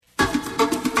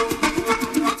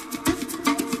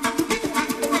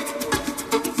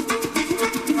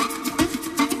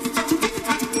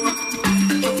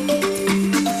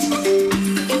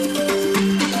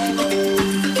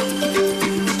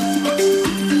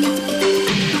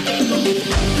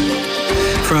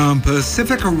From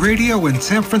Pacifica Radio in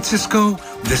San Francisco,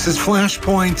 this is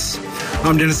Flashpoints.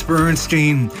 I'm Dennis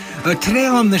Bernstein. Today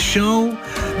on the show,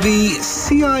 the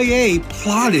CIA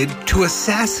plotted to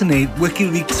assassinate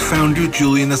WikiLeaks founder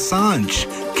Julian Assange.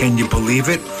 Can you believe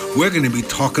it? We're going to be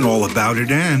talking all about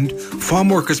it. And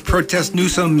farmworkers protest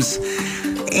Newsomes'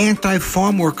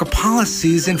 anti-farmworker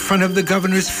policies in front of the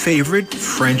governor's favorite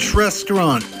French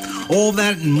restaurant. All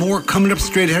that and more coming up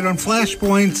straight ahead on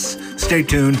Flashpoints. Stay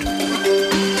tuned.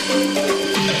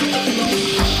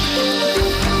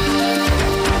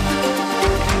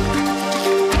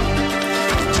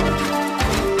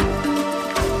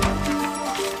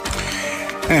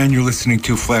 And you're listening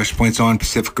to Flashpoints on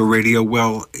Pacifica Radio.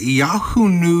 Well, Yahoo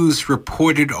News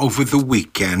reported over the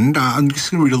weekend, I'm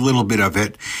just going to read a little bit of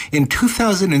it. In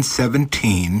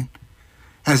 2017,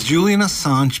 as Julian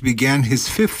Assange began his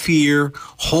fifth year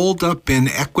holed up in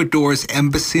Ecuador's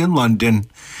embassy in London,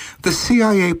 the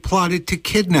CIA plotted to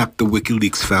kidnap the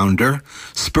WikiLeaks founder,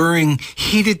 spurring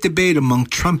heated debate among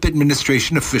Trump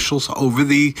administration officials over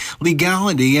the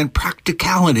legality and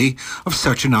practicality of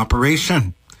such an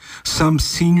operation. Some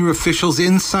senior officials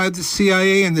inside the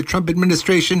CIA and the Trump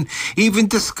administration even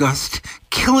discussed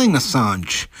killing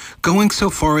Assange, going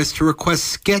so far as to request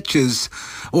sketches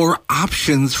or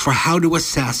options for how to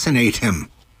assassinate him.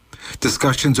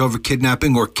 Discussions over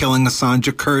kidnapping or killing Assange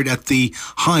occurred at the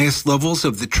highest levels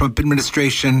of the Trump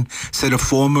administration, said a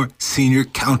former senior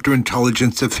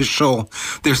counterintelligence official.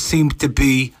 There seemed to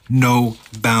be no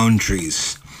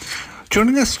boundaries.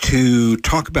 Joining us to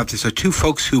talk about this are two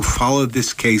folks who follow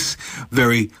this case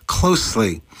very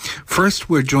closely. First,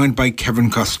 we're joined by Kevin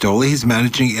Costola. He's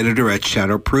managing editor at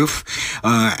Shadowproof,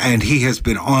 and he has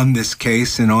been on this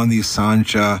case and on the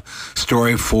Assange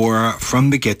story from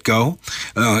the get-go.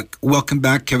 Welcome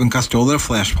back, Kevin Costola, to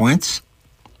Flashpoints.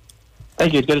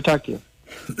 Thank you. It's good to talk to you.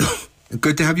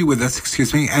 Good to have you with us,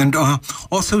 excuse me. And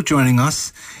also joining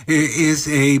us is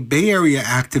a Bay Area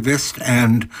activist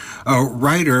and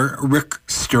writer, Rick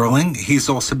Sterling. He's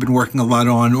also been working a lot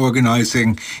on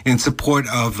organizing in support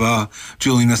of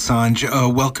Julian Assange.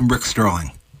 Welcome, Rick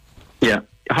Sterling. Yeah.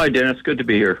 Hi, Dennis. Good to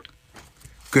be here.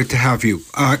 Good to have you.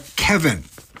 Kevin,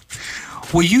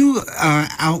 will you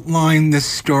outline this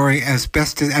story as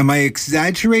best as... Am I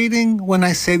exaggerating when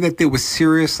I say that they were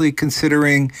seriously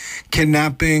considering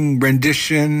kidnapping,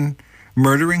 rendition,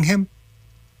 murdering him?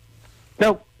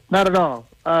 No, not at all.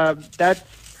 That's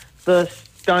the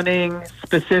stunning,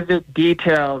 specific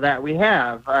detail that we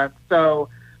have. So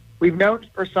we've known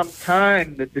for some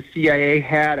time that the CIA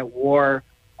had a war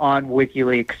on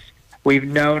WikiLeaks. We've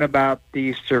known about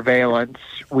the surveillance.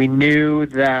 We knew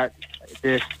that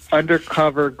this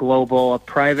undercover global, a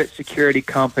private security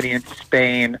company in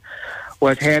Spain,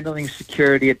 was handling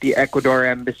security at the Ecuador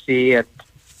embassy, and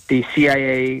the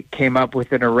CIA came up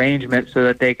with an arrangement so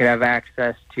that they could have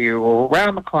access to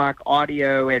round-the-clock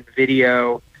audio and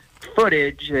video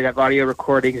footage. They'd have audio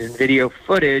recordings and video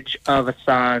footage of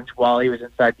Assange while he was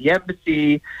inside the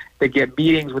embassy. They'd get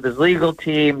meetings with his legal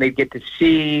team. They'd get to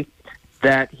see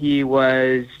that he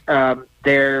was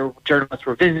there, journalists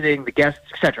were visiting, the guests,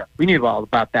 etc. We knew all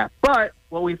about that. But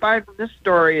what we find from this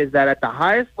story is that at the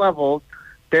highest levels,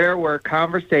 there were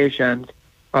conversations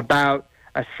about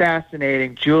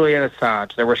assassinating Julian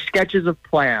Assange. There were sketches of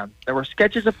plans. There were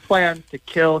sketches of plans to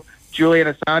kill Julian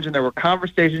Assange, and there were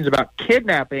conversations about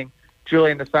kidnapping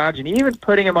Julian Assange and even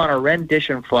putting him on a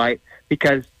rendition flight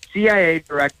because CIA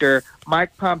Director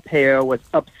Mike Pompeo was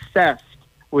obsessed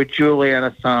with Julian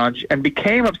Assange and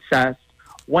became obsessed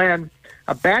when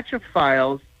a batch of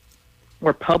files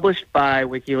were published by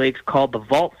WikiLeaks called the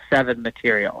Vault 7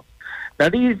 materials. Now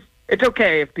it's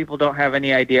okay if people don't have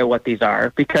any idea what these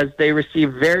are because they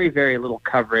receive very, very little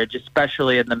coverage,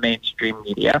 especially in the mainstream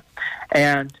media.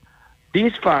 And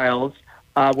these files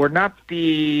were not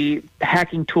the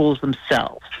hacking tools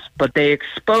themselves, but they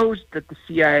exposed that the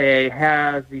CIA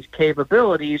has these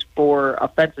capabilities for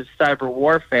offensive cyber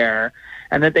warfare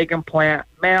and that they can plant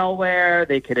malware,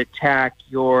 they could attack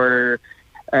your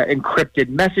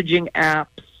encrypted messaging apps.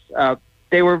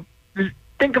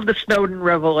 Think of the Snowden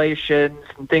revelations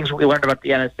and things we learned about the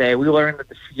NSA. We learned that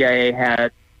the CIA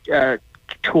had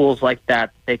tools like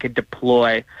that they could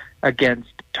deploy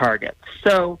against targets.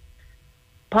 So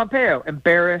Pompeo,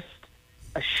 embarrassed,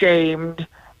 ashamed,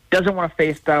 doesn't want to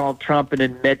face Donald Trump and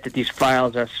admit that these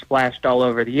files are splashed all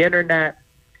over the internet,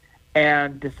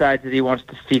 and decides that he wants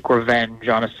to seek revenge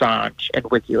on Assange and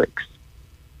WikiLeaks.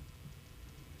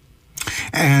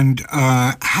 And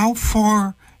how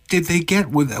far did they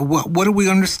get with what do we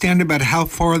understand about how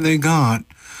far they got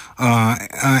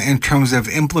in terms of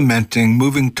implementing,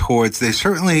 moving towards.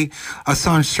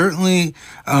 Assange certainly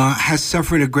has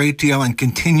suffered a great deal and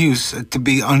continues to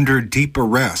be under deep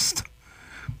arrest.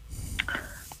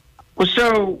 Well,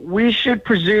 so we should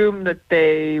presume that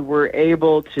they were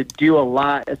able to do a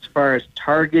lot as far as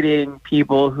targeting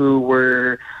people who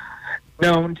were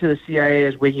known to the CIA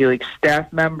as WikiLeaks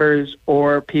staff members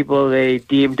or people they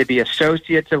deemed to be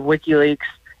associates of WikiLeaks.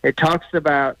 It talks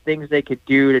about things they could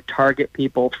do to target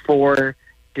people for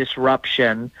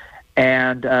disruption,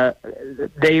 and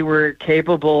they were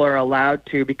capable or allowed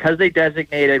to, because they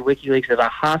designated WikiLeaks as a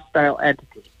hostile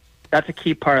entity. That's a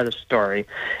key part of the story,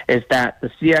 is that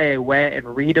the CIA went and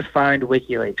redefined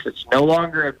WikiLeaks. It's no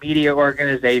longer a media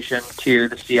organization to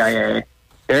the CIA.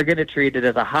 They're going to treat it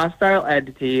as a hostile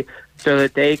entity so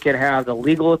that they can have the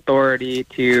legal authority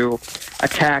to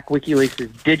attack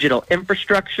WikiLeaks' digital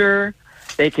infrastructure.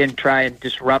 They can try and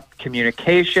disrupt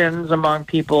communications among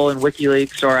people in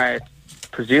WikiLeaks, or I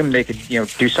presume they could,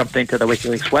 do something to the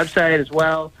WikiLeaks website as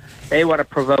well. They want to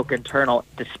provoke internal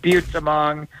disputes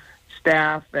among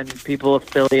staff and people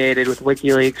affiliated with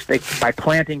WikiLeaks by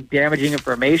planting damaging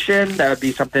information. That would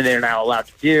be something they're not allowed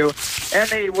to do. And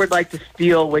they would like to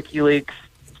steal WikiLeaks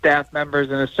staff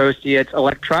members and associates'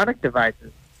 electronic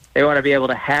devices. They want to be able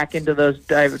to hack into those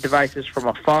devices from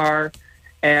afar,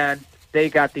 and they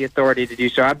got the authority to do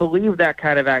so. I believe that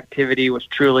kind of activity was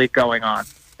truly going on.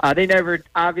 They never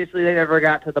got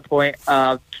to the point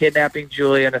of kidnapping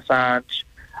Julian Assange.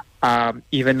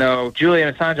 Even though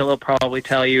Julian Assange will probably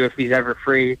tell you, if he's ever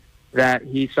free, that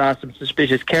he saw some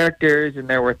suspicious characters and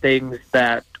there were things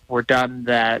that were done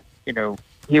that,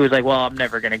 he was like, well, I'm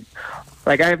never going to...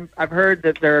 I've heard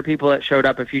that there are people that showed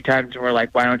up a few times and were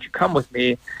like, why don't you come with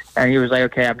me? And he was like,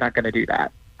 okay, I'm not going to do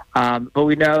that. But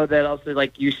we know that also,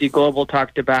 UC Global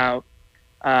talked about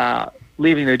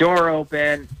leaving the door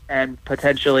open and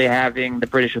potentially having the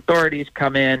British authorities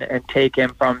come in and take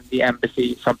him from the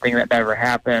embassy, something that never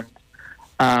happened.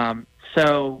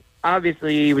 So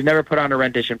obviously he was never put on a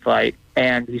rendition flight,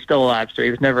 and he's still alive, so he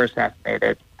was never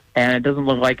assassinated. And it doesn't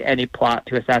look like any plot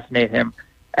to assassinate him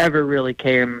ever really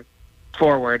came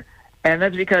forward. And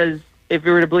that's because, if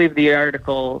you were to believe the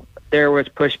article, there was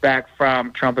pushback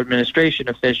from Trump administration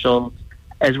officials,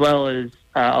 as well as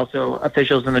also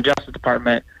officials in the Justice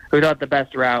Department, who thought the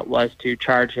best route was to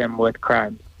charge him with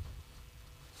crimes.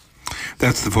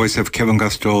 That's the voice of Kevin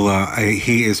Gustola.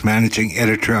 He is managing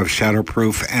editor of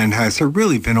Shatterproof and has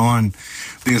really been on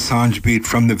the Assange beat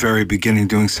from the very beginning,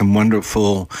 doing some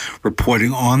wonderful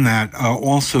reporting on that.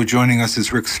 Also joining us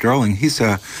is Rick Sterling. He's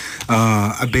a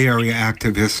Bay Area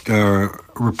activist,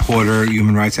 reporter,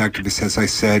 human rights activist, as I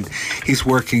said. He's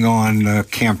working on a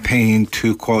campaign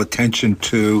to call attention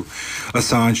to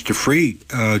Assange, to free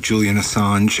Julian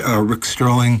Assange. Rick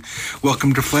Sterling,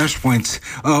 welcome to Flashpoints.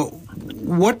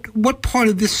 What part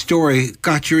of this story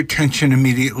got your attention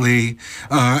immediately?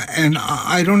 And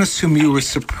I don't assume you were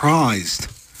surprised.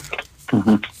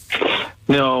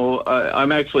 Mm-hmm. No,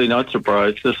 I'm actually not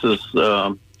surprised. This is,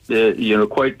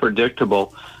 quite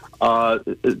predictable.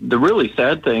 The really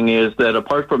sad thing is that,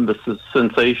 apart from the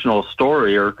sensational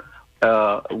story,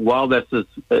 while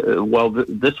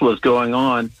this was going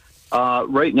on,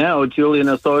 right now Julian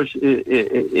Assange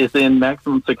is in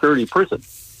maximum security prison.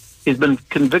 He's been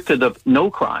convicted of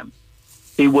no crime.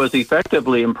 He was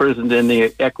effectively imprisoned in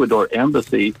the Ecuador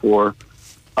embassy for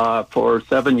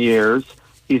 7 years.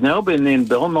 He's now been in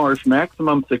Belmarsh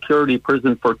maximum security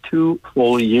prison for 2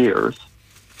 full years.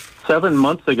 7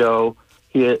 months ago,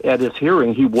 at his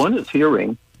hearing, he won his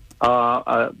hearing,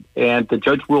 and the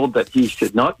judge ruled that he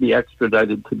should not be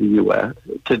extradited to the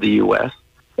U.S.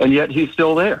 And yet he's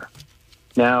still there.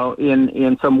 Now,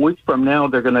 in some weeks from now,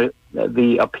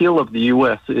 the appeal of the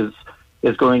U.S. is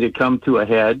going to come to a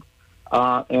head,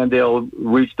 and they'll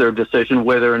reach their decision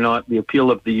whether or not the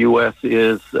appeal of the U.S.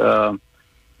 is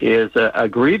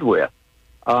agreed with,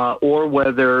 or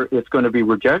whether it's going to be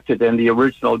rejected, and the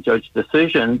original judge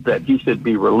decision that he should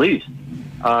be released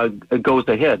goes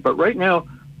ahead. But right now,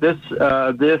 this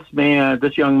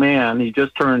young man, he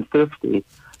just turned 50,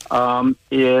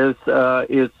 is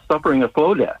suffering a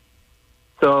slow death.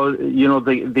 So,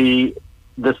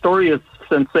 the story is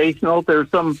sensational. There's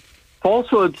some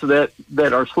falsehoods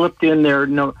that are slipped in there,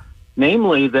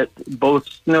 namely that both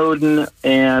Snowden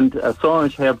and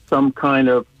Assange have some kind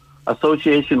of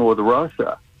association with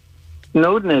Russia.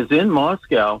 Snowden is in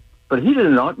Moscow, but he did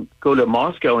not go to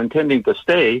Moscow intending to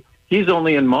stay. He's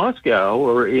only in Moscow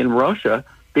or in Russia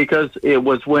because it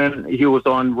was when he was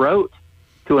en route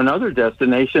to another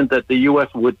destination that the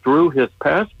U.S. withdrew his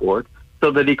passport so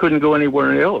that he couldn't go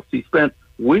anywhere else. He spent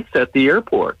weeks at the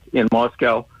airport in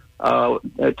Moscow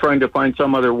trying to find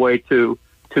some other way to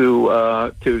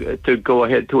go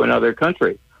ahead to another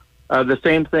country. The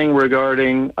same thing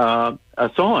regarding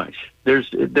Assange.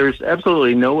 There's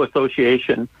absolutely no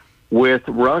association with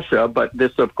Russia, but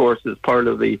this, of course, is part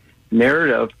of the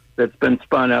narrative that's been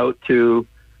spun out to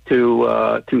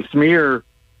smear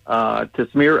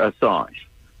Assange.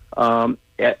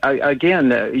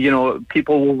 Again,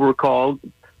 people will recall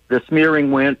the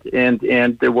smearing went, and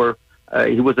there were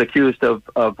he was accused of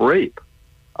rape.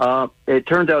 It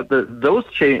turned out that those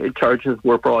charges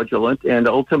were fraudulent, and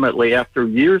ultimately, after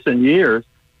years and years,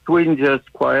 Sweden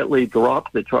just quietly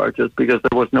dropped the charges because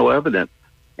there was no evidence.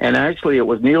 And actually, it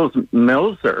was Niels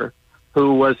Melzer,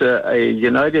 who was a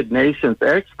United Nations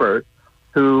expert,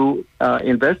 who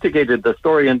investigated the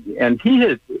story, and he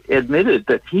had admitted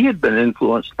that he had been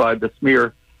influenced by the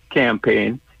smear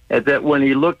campaign, and that when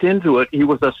he looked into it, he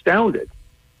was astounded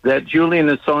that Julian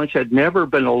Assange had never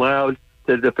been allowed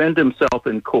to defend himself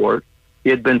in court.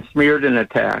 He had been smeared and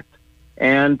attacked,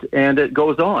 and it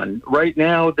goes on. Right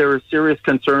now, there is serious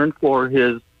concern for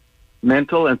his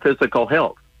mental and physical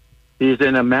health. He's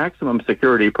in a maximum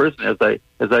security prison, as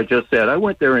I just said. I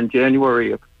went there in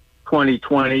January of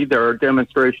 2020. There are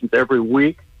demonstrations every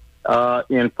week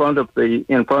in front of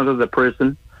the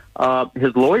prison.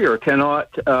 His lawyer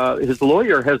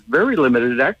has very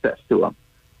limited access to him.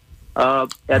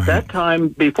 At that time,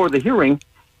 before the hearing,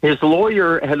 his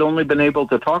lawyer had only been able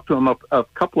to talk to him a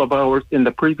couple of hours in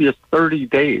the previous 30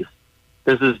 days.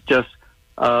 This is just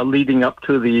leading up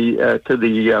to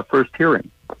the first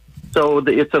hearing. So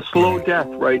it's a slow death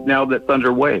right now that's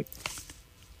underway.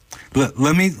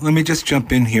 Let me just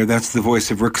jump in here. That's the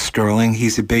voice of Rick Sterling.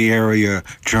 He's a Bay Area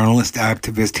journalist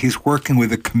activist. He's working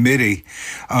with a committee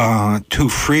to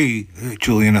free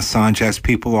Julian Assange, as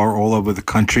people are all over the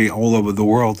country, all over the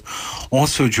world.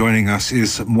 Also joining us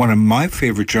is one of my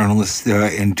favorite journalists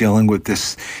in dealing with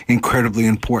this incredibly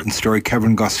important story,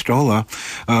 Kevin Gosztola.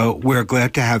 We're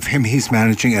glad to have him. He's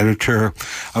managing editor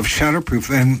of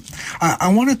Shatterproof. And I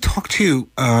want to talk to you,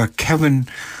 Kevin,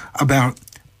 about,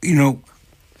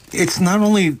 it's not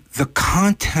only the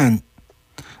content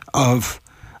of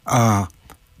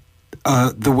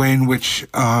the way in which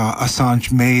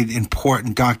Assange made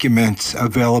important documents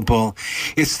available.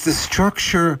 It's the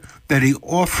structure that he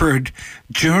offered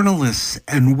journalists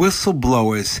and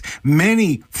whistleblowers.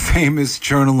 Many famous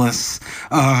journalists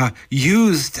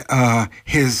used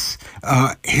his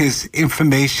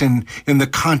information in the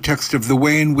context of the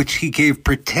way in which he gave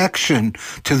protection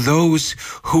to those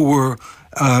who were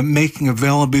making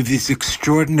available these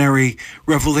extraordinary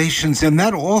revelations. And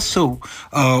that also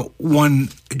won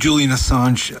Julian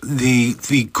Assange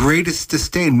the greatest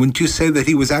disdain. Wouldn't you say that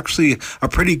he was actually a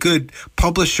pretty good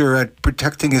publisher at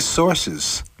protecting his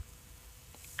sources?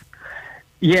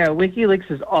 Yeah, WikiLeaks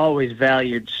has always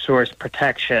valued source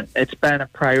protection. It's been a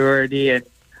priority, and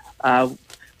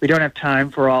we don't have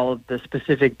time for all of the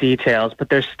specific details, but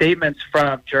there's statements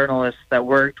from journalists that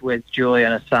worked with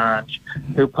Julian Assange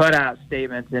who put out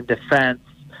statements in defense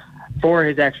for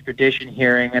his extradition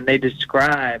hearing, and they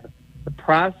describe the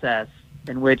process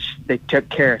in which they took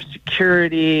care of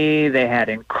security, they had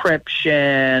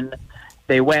encryption,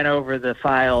 they went over the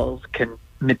files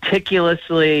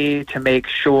meticulously to make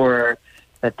sure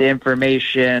that the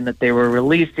information that they were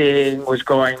releasing was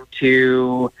going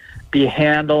to be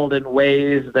handled in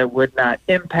ways that would not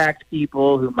impact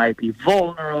people who might be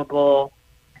vulnerable,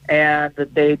 and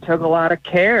that they took a lot of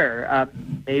care.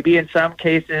 Maybe in some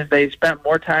cases they spent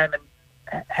more time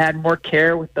and had more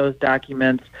care with those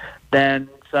documents than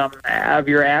some of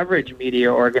your average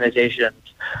media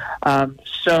organizations.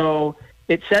 So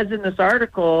it says in this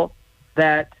article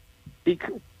that, to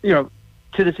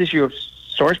this issue of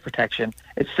source protection,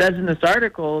 it says in this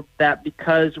article that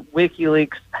because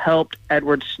WikiLeaks helped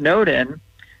Edward Snowden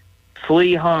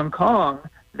flee Hong Kong,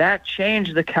 that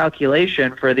changed the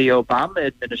calculation for the Obama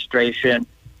administration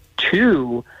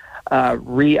to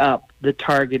re-up the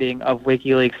targeting of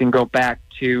WikiLeaks and go back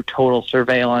to total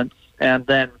surveillance. And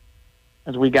then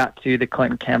as we got to the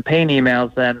Clinton campaign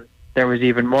emails, then there was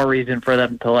even more reason for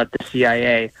them to let the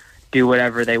CIA do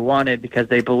whatever they wanted because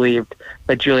they believed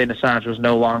that Julian Assange was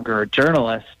no longer a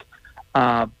journalist.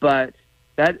 But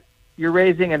that you're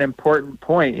raising an important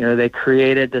point. They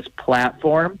created this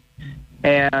platform,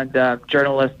 and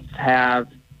journalists have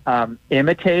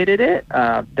imitated it.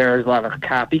 There's a lot of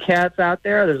copycats out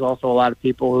there. There's also a lot of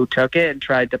people who took it and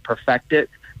tried to perfect it,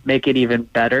 make it even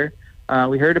better.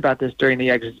 We heard about this during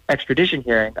the extradition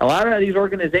hearing. A lot of these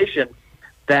organizations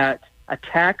that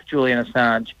attack Julian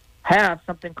Assange have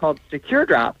something called Secure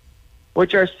Drop,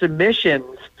 which are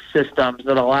submissions systems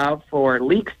that allow for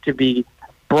leaks to be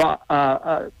brought,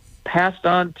 passed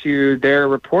on to their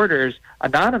reporters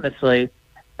anonymously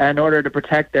in order to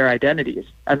protect their identities.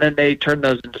 And then they turned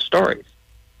those into stories.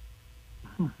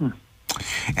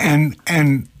 And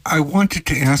I wanted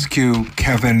to ask you,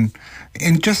 Kevin,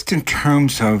 in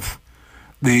terms of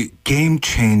the game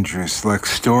changers like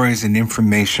stories and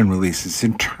information releases,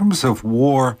 in terms of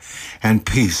war and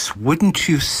peace, wouldn't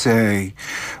you say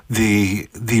the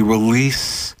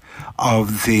release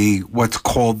of what's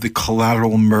called the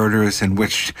collateral murders, in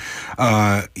which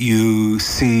you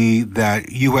see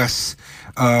that U.S.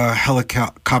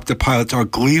 Helicopter pilots are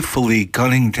gleefully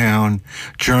gunning down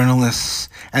journalists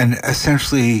and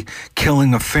essentially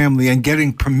killing a family and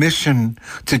getting permission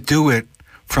to do it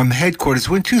from headquarters?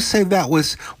 Wouldn't you say that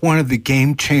was one of the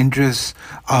game changers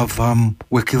of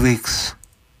WikiLeaks?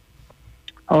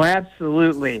 Oh,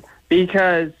 absolutely.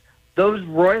 Because those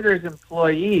Reuters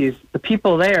employees, the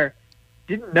people there,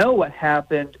 didn't know what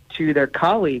happened to their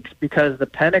colleagues because the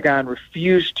Pentagon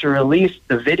refused to release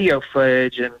the video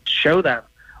footage and show them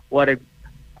what had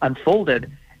unfolded.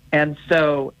 And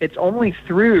so it's only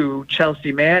through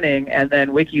Chelsea Manning and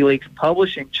then WikiLeaks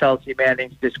publishing Chelsea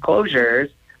Manning's disclosures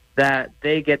that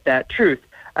they get that truth.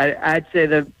 I'd say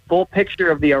the full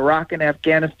picture of the Iraq and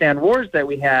Afghanistan wars that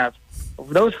we have,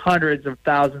 those hundreds of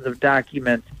thousands of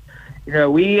documents,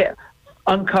 they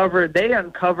uncovered,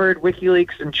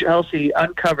 WikiLeaks and Chelsea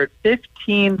uncovered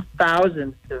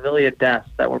 15,000 civilian deaths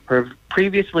that were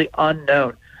previously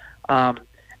unknown. And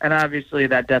obviously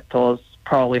that death toll is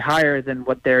probably higher than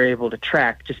what they're able to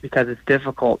track just because it's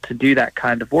difficult to do that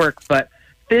kind of work. But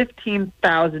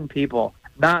 15,000 people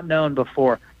not known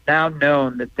before, now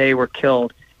known that they were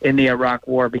killed in the Iraq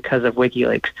war because of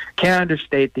WikiLeaks. Can't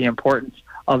understate the importance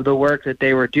of the work that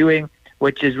they were doing,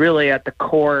 which is really at the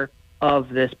core of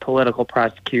this political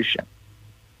prosecution.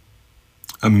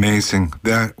 Amazing.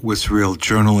 That was real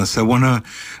journalists. I want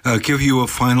to give you a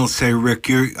final say, Rick.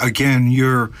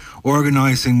 You're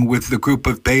organizing with the group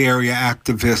of Bay Area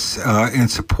activists in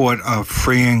support of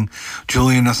freeing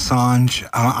Julian Assange.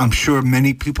 I'm sure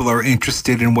many people are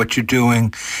interested in what you're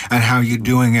doing and how you're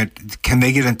doing it. Can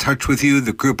they get in touch with you,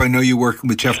 the group? I know you're working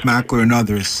with Jeff Mackler and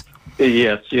others.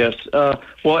 Yes.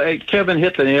 Kevin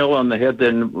hit the nail on the head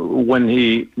then when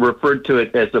he referred to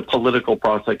it as a political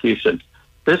prosecution.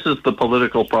 This is the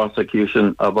political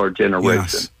prosecution of our generation.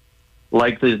 Yes.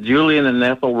 Like the Julian and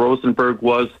Ethel Rosenberg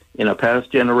was in a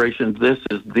past generation, this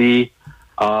is the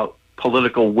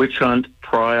political witch hunt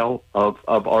trial of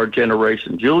our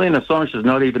generation. Julian Assange is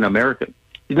not even American.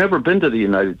 He's never been to the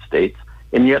United States,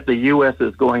 and yet the U.S.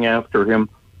 is going after him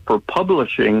for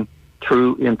publishing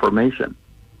true information.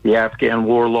 The Afghan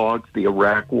war logs, the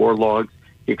Iraq war logs,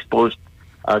 he exposed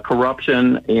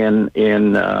corruption in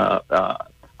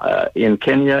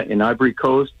Kenya, in Ivory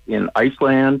Coast, in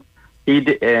Iceland,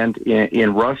 and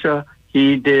in Russia.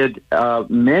 He did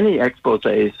many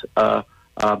exposés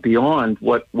beyond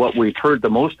what we've heard the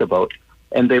most about,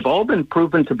 and they've all been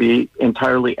proven to be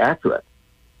entirely accurate.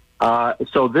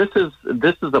 So this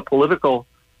is a political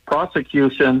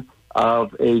prosecution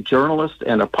of a journalist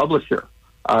and a publisher.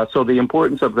 So the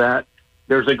importance of that.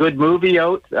 There's a good movie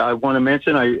out. I want to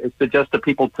mention. I suggest to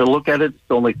people to look at it.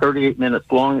 It's only 38 minutes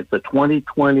long. It's a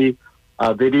 2020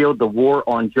 video, "The War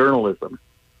on Journalism: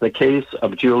 The Case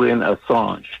of Julian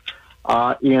Assange."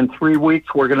 In 3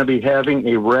 weeks, we're going to be having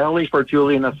a rally for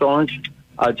Julian Assange.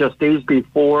 Just days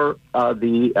before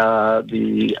the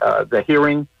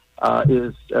hearing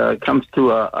comes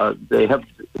to they have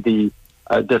the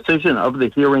decision of the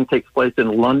hearing takes place in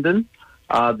London.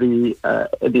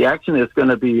 The action is going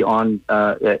to be on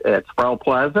at Sproul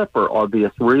Plaza for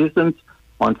obvious reasons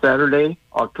on Saturday,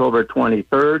 October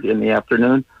 23rd in the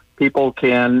afternoon. People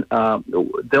can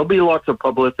there'll be lots of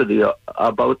publicity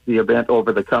about the event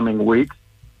over the coming weeks.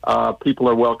 People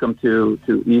are welcome to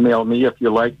email me if you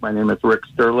like. My name is Rick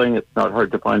Sterling. It's not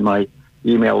hard to find my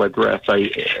email address.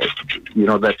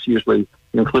 That's usually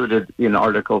included in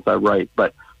articles I write.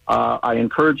 But I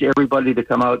encourage everybody to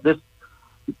come out. This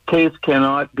case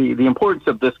the importance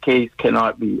of this case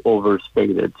cannot be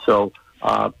overstated. So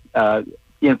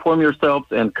inform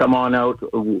yourselves and come on out.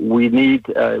 We need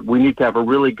to have a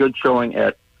really good showing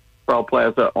at Sproul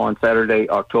Plaza on Saturday,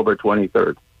 October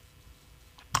 23rd.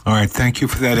 All right, thank you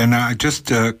for that. And just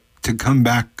to come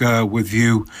back with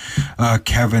you,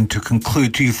 Kevin, to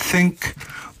conclude, do you think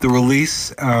the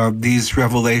release of these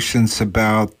revelations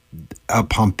about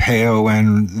Pompeo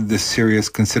and the serious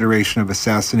consideration of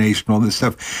assassination, all this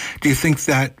stuff, do you think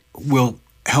that will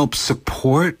help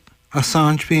support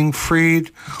Assange being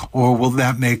freed, or will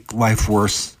that make life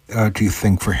worse, do you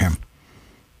think, for him?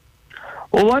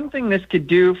 Well, one thing this could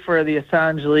do for the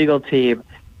Assange legal team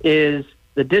is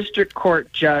the district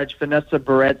court judge, Vanessa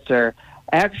Baretzer,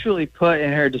 actually put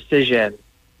in her decision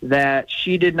that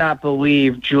she did not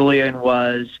believe Julian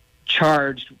was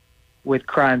charged with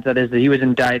crimes, that is, that he was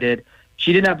indicted.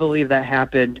 She did not believe that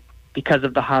happened because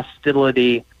of the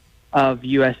hostility of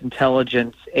U.S.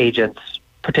 intelligence agents,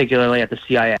 particularly at the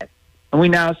CIA. And we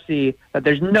now see that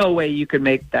there's no way you could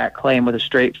make that claim with a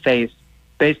straight face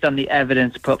based on the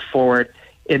evidence put forward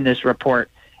in this report.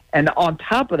 And on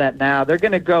top of that now, they're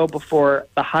going to go before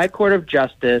the High Court of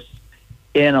Justice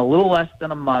in a little less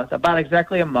than a month, about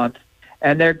exactly a month,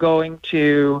 and they're going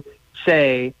to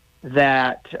say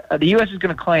that the U.S. is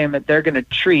going to claim that they're going to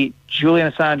treat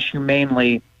Julian Assange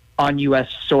humanely on U.S.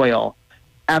 soil.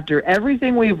 After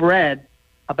everything we've read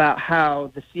about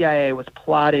how the CIA was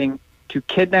plotting to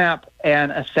kidnap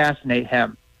and assassinate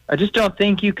him, I just don't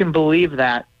think you can believe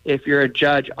that if you're a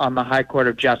judge on the High Court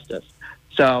of Justice.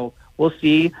 So we'll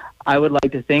see. I would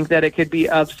like to think that it could be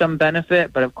of some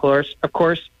benefit, but of course,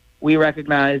 we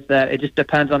recognize that it just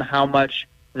depends on how much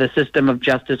the system of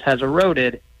justice has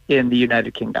eroded in the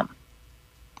United Kingdom.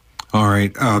 All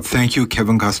right. Thank you,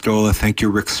 Kevin Costola. Thank you,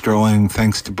 Rick Sterling.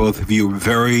 Thanks to both of you.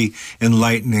 Very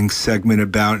enlightening segment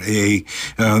about a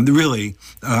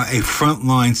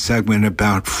frontline segment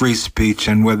about free speech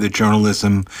and whether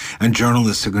journalism and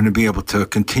journalists are going to be able to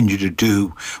continue to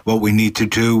do what we need to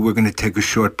do. We're going to take a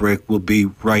short break. We'll be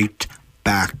right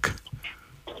back.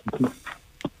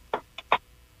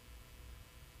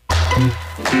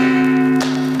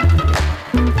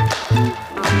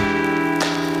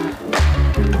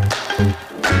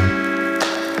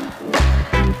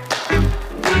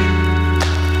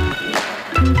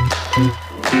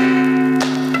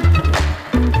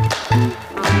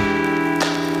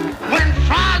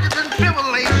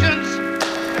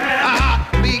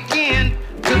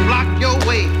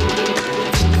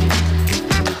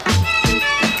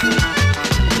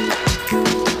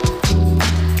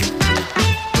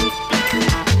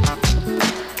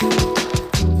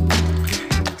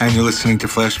 You're listening to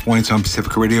Flashpoints on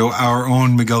Pacifica Radio. Our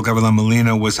own Miguel Gavilan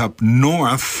Molina was up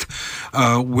north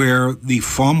where the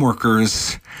farm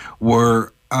workers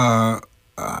were,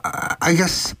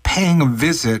 paying a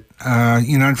visit,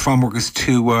 United Farm Workers,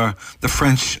 to the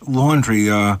French Laundry.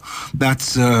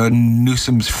 That's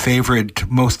Newsomes' favorite,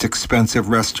 most expensive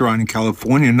restaurant in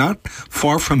California, not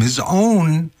far from his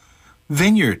own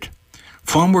vineyard.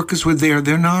 Farm workers were there.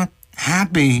 They're not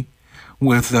happy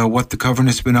with what the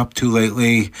governor's been up to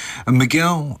lately.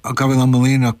 Miguel Gavilan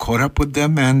Molina caught up with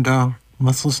them, and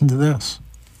let's listen to this.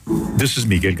 This is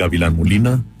Miguel Gavilan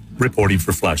Molina reporting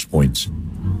for Flashpoints.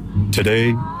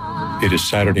 Today, it is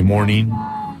Saturday morning,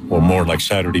 or more like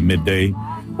Saturday midday.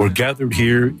 We're gathered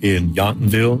here in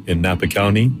Yountville in Napa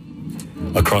County,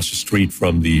 across the street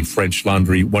from the French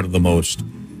Laundry, one of the most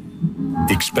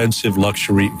expensive,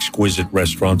 luxury, exquisite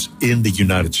restaurants in the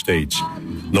United States,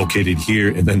 located here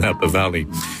in the Napa Valley.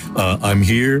 I'm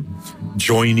here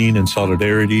joining in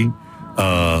solidarity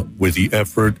with the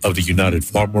effort of the United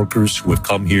Farm Workers who have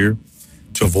come here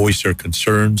to voice their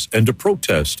concerns and to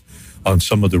protest on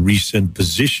some of the recent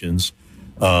positions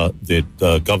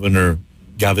that Governor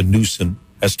Gavin Newsom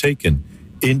has taken,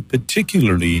 in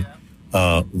particularly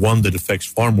one that affects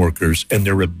farm workers and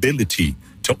their ability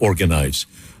to organize.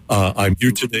 I'm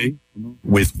here today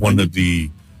with one of the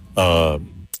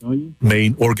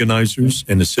main organizers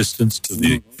and assistants to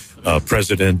the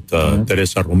President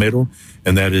Teresa Romero,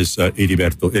 and that is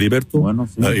Heriberto.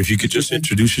 Heriberto, if you could just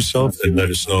introduce yourself and let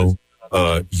us know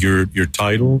your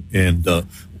title and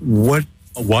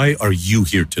why are you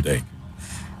here today?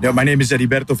 No, my name is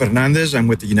Heriberto Fernandez. I'm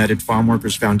with the United Farm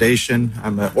Workers Foundation.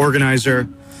 I'm an organizer.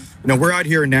 We're out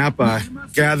here in Napa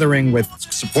gathering with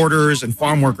supporters and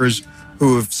farm workers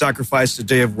who have sacrificed a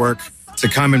day of work to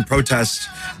come and protest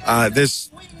this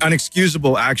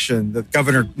unexcusable action that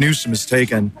Governor Newsom has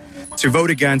taken to vote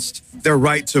against their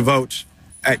right to vote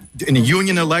in a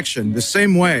union election, the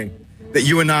same way that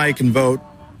you and I can vote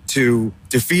to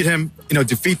defeat him,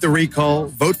 defeat the recall,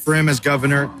 vote for him as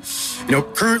governor.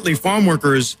 Currently farm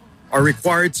workers are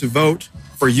required to vote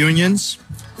for unions,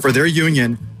 for their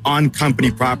union on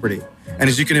company property. And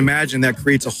as you can imagine, that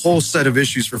creates a whole set of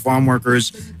issues for farm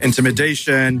workers,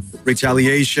 intimidation,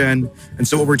 retaliation. And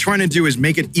so what we're trying to do is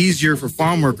make it easier for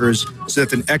farm workers so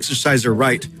that they can exercise their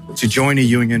right to join a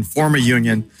union, form a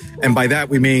union. And by that,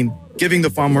 we mean giving the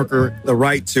farm worker the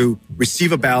right to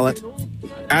receive a ballot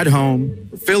at home,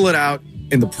 fill it out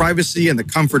in the privacy and the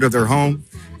comfort of their home,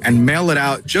 and mail it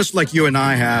out just like you and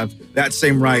I have that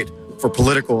same right for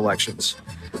political elections.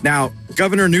 Now,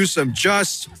 Governor Newsom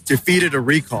just defeated a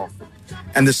recall.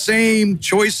 And the same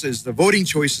choices, the voting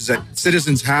choices that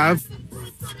citizens have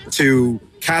to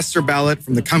cast their ballot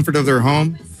from the comfort of their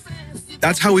home.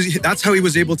 That's how he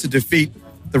was able to defeat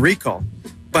the recall.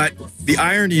 But the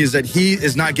irony is that he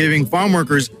is not giving farm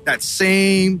workers that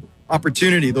same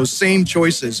opportunity, those same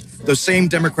choices, those same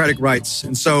democratic rights.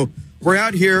 And so we're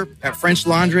out here at French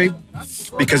Laundry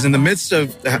because in the midst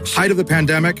of the height of the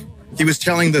pandemic, he was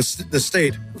telling the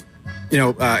state,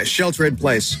 shelter in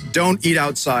place, don't eat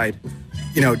outside,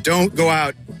 don't go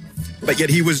out. But yet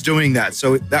he was doing that.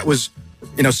 So that was,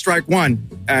 strike one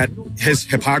at his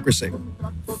hypocrisy.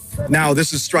 Now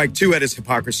this is strike two at his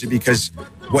hypocrisy because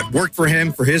what worked for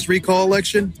him for his recall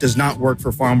election does not work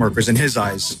for farm workers in his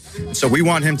eyes. So we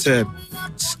want him to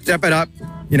step it up,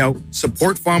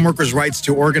 support farm workers' rights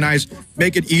to organize,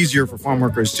 make it easier for farm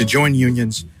workers to join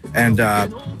unions and,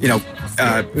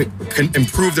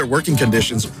 improve their working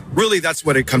conditions. Really, that's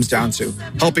what it comes down to,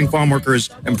 helping farm workers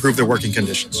improve their working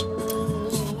conditions.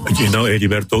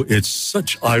 Heriberto, it's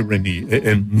such irony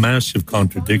and massive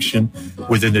contradiction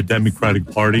within the Democratic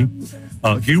Party.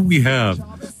 Here we have,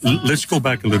 let's go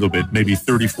back a little bit, maybe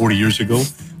 30, 40 years ago,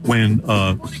 when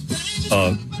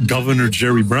Governor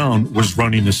Jerry Brown was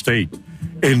running the state.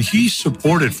 And he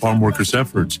supported farm workers'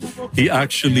 efforts. He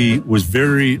actually was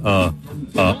very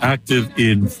active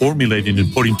in formulating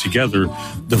and putting together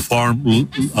the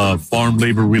Farm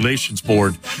Labor Relations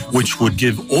Board, which would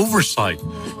give oversight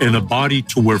and a body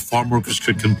to where farm workers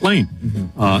could complain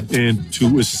and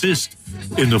to assist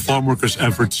in the farm workers'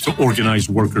 efforts to organize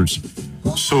workers.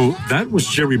 So that was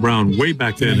Jerry Brown way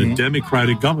back then, a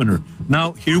Democratic governor.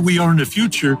 Now, here we are in the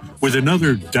future with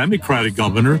another Democratic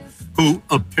governor who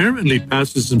apparently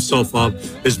passes himself up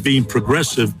as being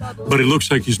progressive, but it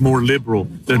looks like he's more liberal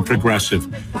than progressive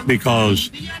because,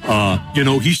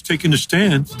 he's taken a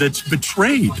stand that's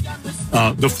betrayed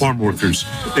the farm workers.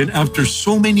 And after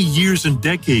so many years and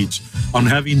decades on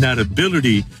having that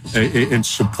ability and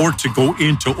support to go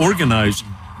in to organize,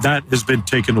 that has been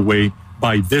taken away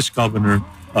by this governor,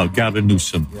 Gavin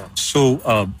Newsom. Yeah.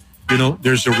 So,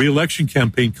 there's a re-election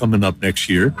campaign coming up next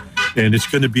year, and it's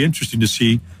going to be interesting to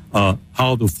see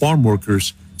how the farm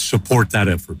workers support that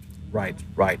effort. Right.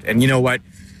 And you know what?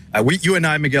 You and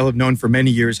I, Miguel, have known for many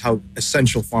years how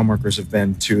essential farm workers have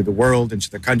been to the world and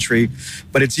to the country.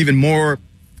 But it's even more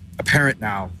apparent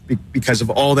now because of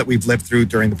all that we've lived through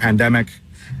during the pandemic.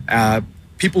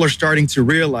 People are starting to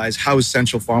realize how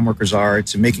essential farm workers are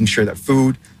to making sure that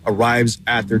food arrives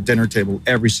at their dinner table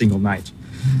every single night.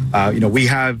 We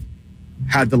have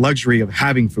had the luxury of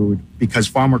having food because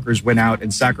farm workers went out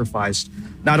and sacrificed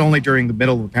not only during the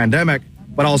middle of the pandemic,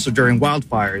 but also during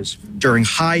wildfires, during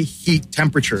high heat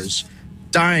temperatures,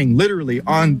 dying literally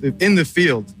in the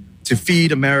field to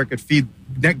feed America, feed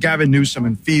Gavin Newsom,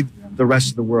 and feed the rest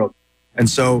of the world. And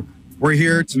so we're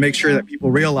here to make sure that people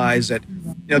realize that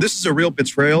this is a real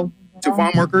betrayal to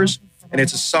farm workers, and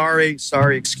it's a sorry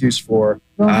excuse for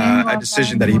a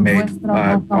decision that he made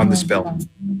on this bill.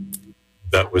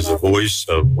 That was the voice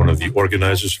of one of the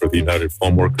organizers for the United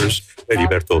Farm Workers,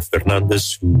 Heriberto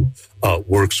Fernandez, who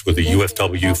works with the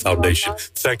UFW Foundation.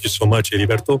 Thank you so much,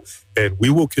 Heriberto. And we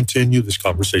will continue this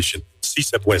conversation. Sí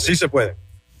se puede. Sí se puede.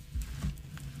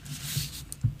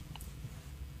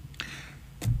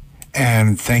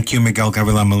 And thank you, Miguel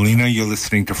Gavilan Molina. You're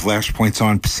listening to Flashpoints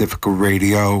on Pacifica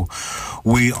Radio.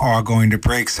 We are going to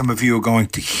break. Some of you are going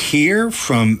to hear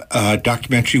from a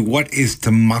documentary, What is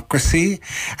Democracy?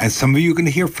 And some of you are going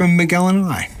to hear from Miguel and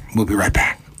I. We'll be right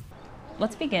back.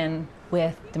 Let's begin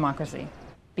with democracy,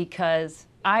 because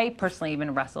I personally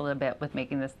even wrestled a bit with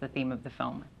making this the theme of the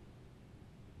film.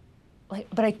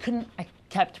 But I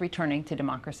kept returning to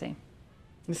democracy.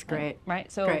 It's great.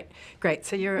 Right? So Great.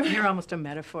 So you're almost a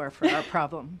metaphor for our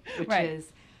problem, which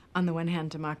is, on the one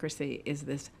hand, democracy is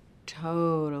this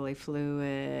totally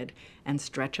fluid and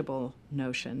stretchable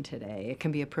notion today. It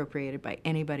can be appropriated by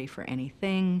anybody for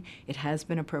anything. It has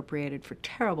been appropriated for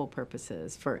terrible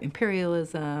purposes, for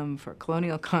imperialism, for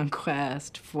colonial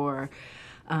conquest, for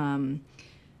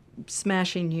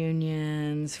smashing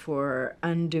unions, for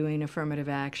undoing affirmative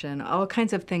action. All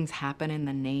kinds of things happen in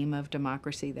the name of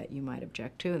democracy that you might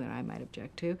object to, that I might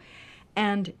object to.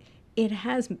 And it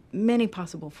has many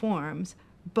possible forms,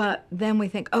 but then we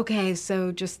think, okay,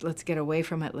 so just let's get away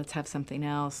from it. Let's have something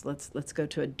else. Let's go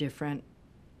to a different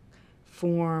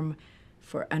form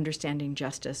for understanding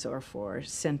justice or for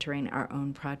centering our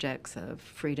own projects of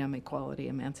freedom, equality,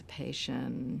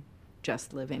 emancipation,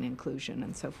 just living, inclusion,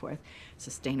 and so forth,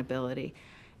 sustainability,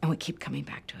 and we keep coming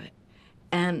back to it.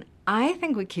 And I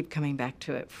think we keep coming back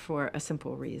to it for a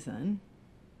simple reason.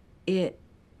 It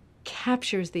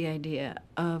captures the idea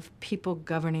of people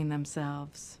governing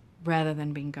themselves rather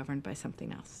than being governed by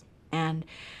something else. And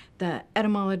The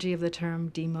etymology of the term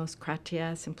demos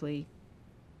kratia simply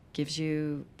gives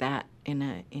you that in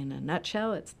a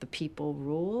nutshell. It's the people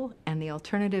rule, and the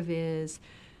alternative is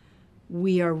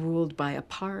we are ruled by a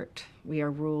part, we are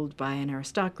ruled by an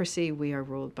aristocracy, we are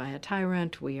ruled by a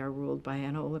tyrant, we are ruled by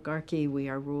an oligarchy, we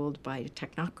are ruled by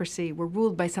technocracy, we're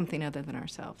ruled by something other than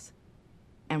ourselves.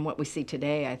 And what we see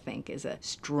today, I think, is a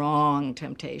strong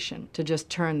temptation to just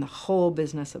turn the whole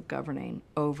business of governing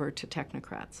over to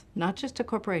technocrats, not just to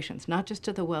corporations, not just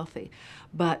to the wealthy,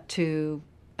 but to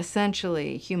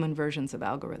essentially human versions of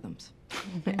algorithms,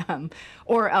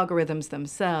 or algorithms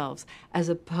themselves, as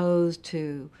opposed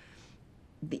to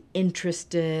the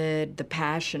interested, the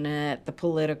passionate, the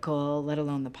political, let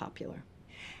alone the popular.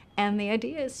 And the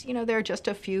idea is, there are just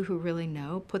a few who really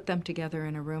know, put them together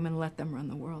in a room and let them run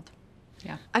the world.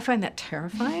 Yeah. I find that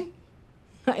terrifying.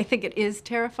 I think it is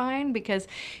terrifying because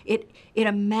it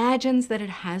imagines that it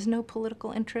has no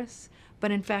political interests, but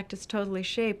in fact it's totally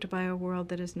shaped by a world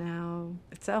that is now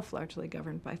itself largely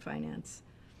governed by finance.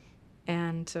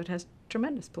 And so it has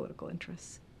tremendous political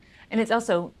interests. And it's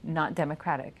also not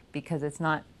democratic because it's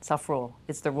not self-rule.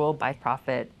 It's the rule by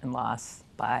profit and loss,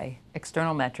 by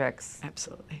external metrics.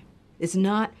 Absolutely. It's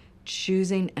not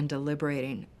choosing and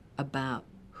deliberating about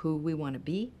who we want to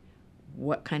be,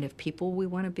 what kind of people we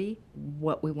want to be,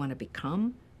 what we want to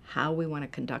become, how we want to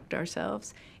conduct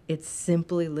ourselves. It's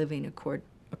simply living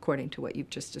according to what you've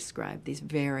just described, these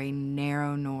very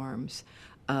narrow norms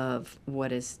of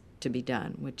what is to be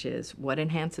done, which is what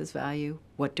enhances value,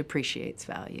 what depreciates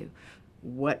value,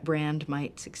 what brand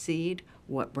might succeed,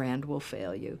 what brand will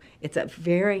fail you. It's a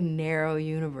very narrow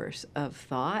universe of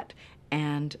thought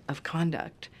and of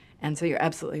conduct. And so you're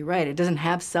absolutely right. It doesn't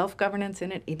have self-governance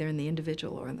in it, either in the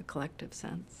individual or in the collective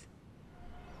sense.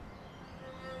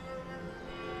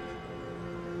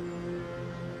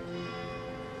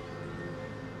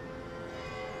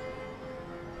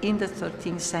 In the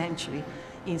 13th century,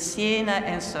 in Siena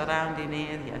and surrounding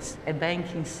areas, a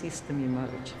banking system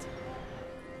emerged.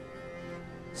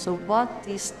 So what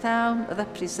this town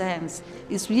represents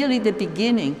is really the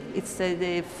beginning. It's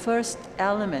the first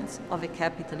elements of a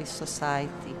capitalist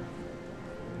society.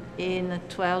 In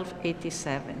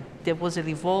 1287, there was a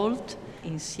revolt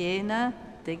in Siena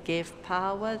that gave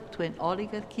power to an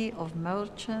oligarchy of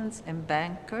merchants and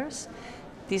bankers.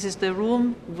 This is the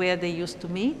room where they used to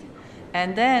meet.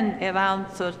 And then around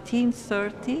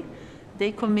 1330,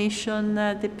 they commissioned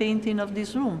the painting of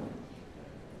this room.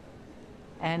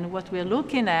 And what we're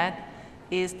looking at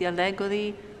is the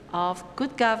allegory of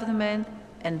good government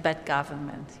and bad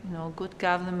government. Good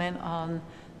government on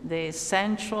the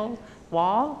central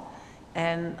wall,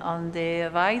 and on the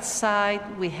right side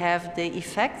we have the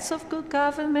effects of good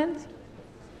government,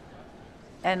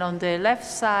 and on the left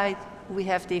side we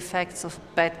have the effects of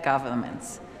bad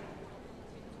governments.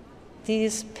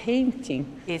 This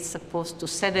painting is supposed to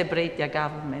celebrate their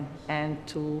government and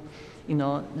to,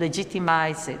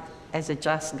 legitimize it as a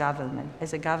just government,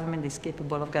 as a government that is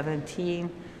capable of guaranteeing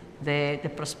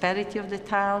the prosperity of the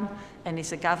town, and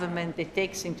is a government that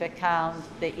takes into account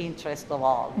the interest of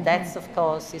all. Mm-hmm. That's, of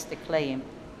course, is the claim.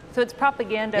 So it's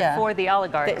propaganda for the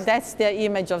oligarchs. That's their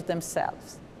image of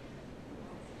themselves.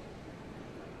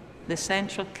 The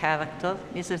central character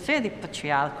is a very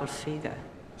patriarchal figure.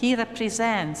 He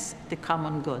represents the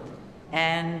common good,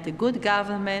 and the good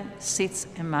government sits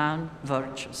among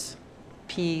virtues.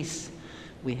 Peace,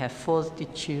 we have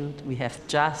fortitude, we have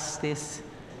justice.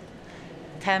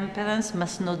 Temperance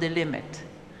must know the limit,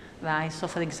 right? So,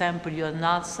 for example, you're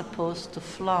not supposed to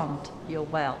flaunt your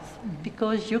wealth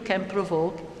because you can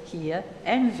provoke here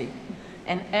envy,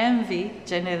 and envy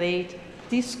generates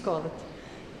discord.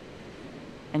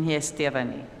 And here's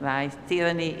tyranny, right?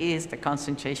 Tyranny is the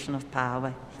concentration of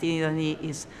power. Tyranny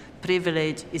is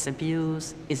privilege, is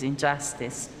abuse, is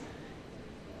injustice.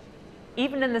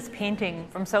 Even in this painting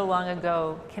from so long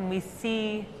ago, can we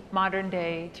see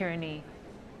modern-day tyranny?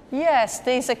 Yes,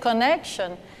 there's a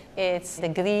connection. It's the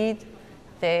greed,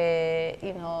 the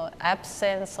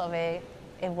absence of a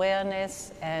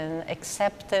awareness and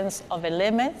acceptance of a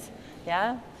limit.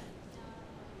 Yeah,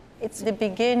 it's the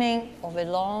beginning of a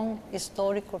long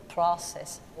historical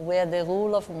process where the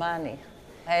rule of money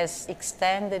has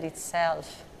extended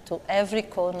itself to every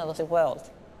corner of the world.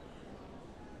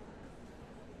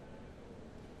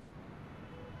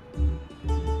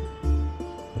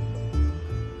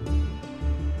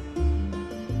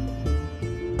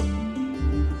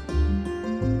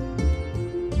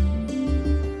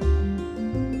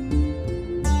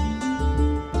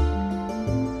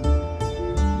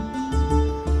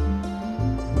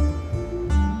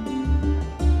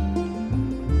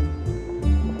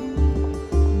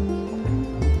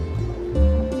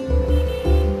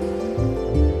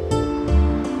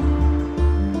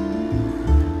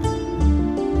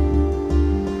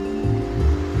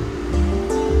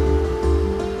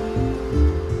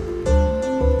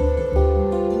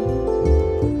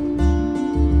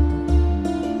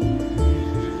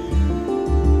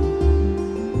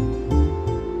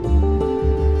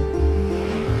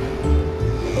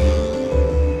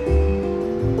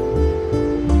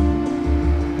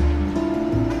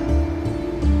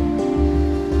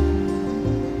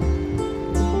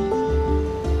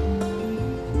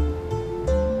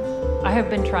 have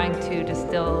been trying to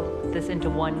distill this into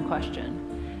one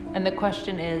question. And the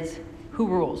question is, who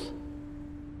rules?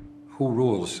 Who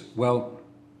rules? Well,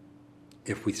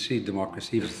 if we see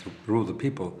democracy as the rule of the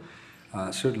people,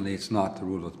 certainly it's not the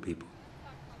rule of the people.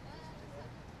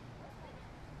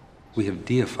 We have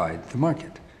deified the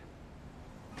market,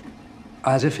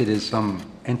 as if it is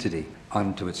some entity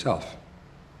unto itself.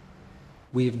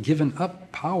 We have given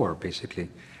up power, basically,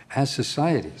 as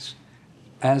societies,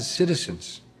 as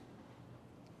citizens.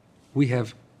 We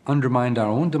have undermined our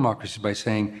own democracy by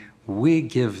saying we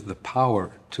give the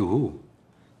power to who?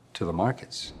 To the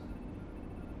markets.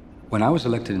 When I was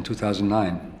elected in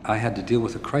 2009, I had to deal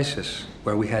with a crisis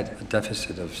where we had a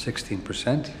deficit of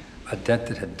 16%, a debt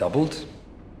that had doubled.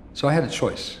 So I had a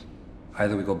choice.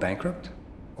 Either we go bankrupt,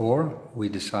 or we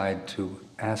decide to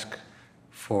ask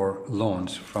for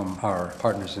loans from our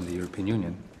partners in the European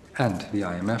Union and the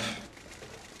IMF.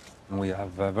 We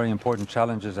have very important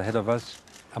challenges ahead of us.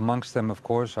 Amongst them, of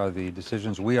course, are the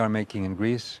decisions we are making in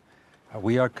Greece.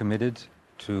 We are committed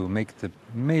to make the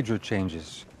major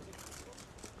changes.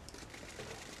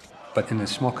 But in a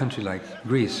small country like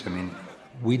Greece, I mean,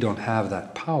 we don't have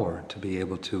that power to be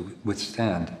able to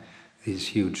withstand these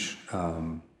huge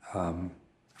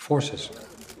forces.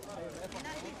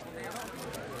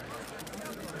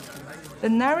 The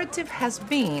narrative has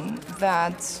been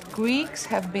that Greeks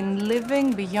have been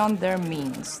living beyond their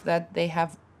means, that they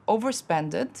have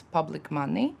overspended public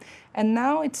money, and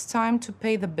now it's time to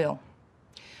pay the bill.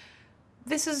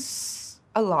 This is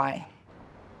a lie.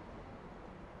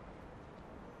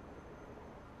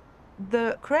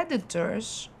 The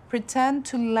creditors pretend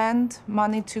to lend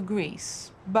money to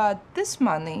Greece, but this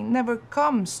money never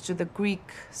comes to the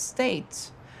Greek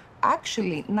state.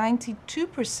 Actually,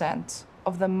 92%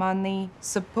 of the money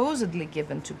supposedly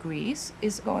given to Greece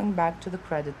is going back to the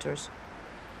creditors.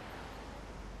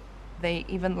 They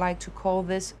even like to call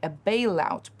this a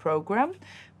bailout program,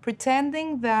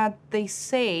 pretending that they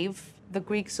save the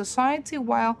Greek society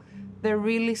while they're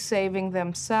really saving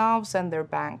themselves and their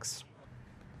banks.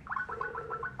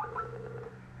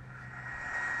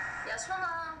 Yes,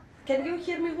 Mama. Can you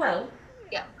hear me well?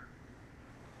 Yeah.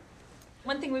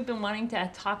 One thing we've been wanting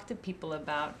to talk to people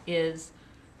about is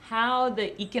how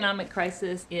the economic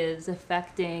crisis is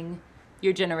affecting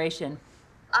your generation.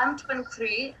 I'm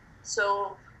 23,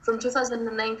 so from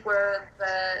 2008, where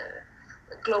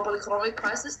the global economic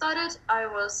crisis started, I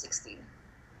was 16.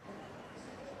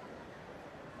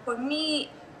 For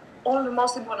me, all the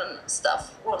most important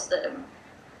stuff was the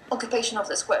occupation of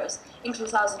the squares in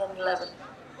 2011.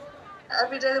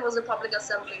 Every day there was a public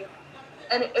assembly,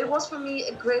 and it was for me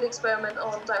a great experiment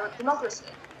on direct democracy.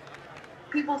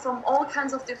 People from all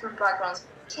kinds of different backgrounds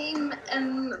came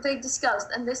and they discussed,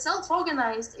 and they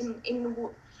self-organized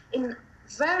in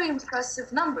very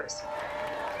impressive numbers.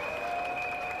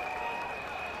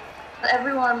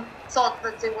 Everyone thought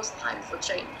that there was time for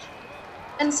change.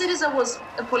 And Syriza was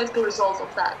a political result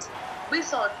of that. We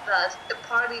thought that a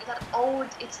party that owed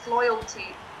its loyalty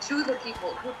to the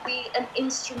people would be an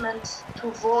instrument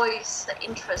to voice the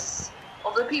interests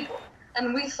of the people.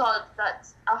 And we thought that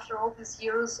after all these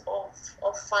years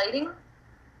of fighting,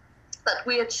 that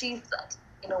we achieved that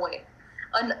in a way.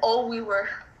 And all we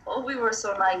were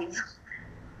so naive.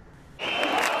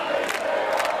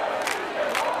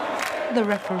 The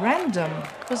referendum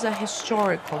was a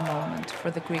historical moment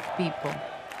for the Greek people.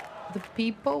 The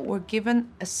people were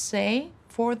given a say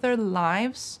for their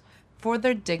lives, for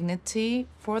their dignity,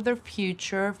 for their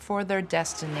future, for their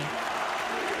destiny.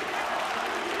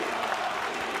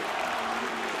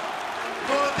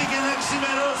 Ό,τι και να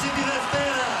ξημερώσει τη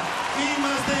Δευτέρα,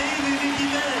 είμαστε ήδη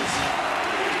νικητές.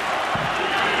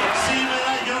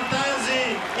 Σήμερα γιορτάζει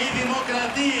η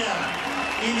δημοκρατία.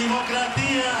 Η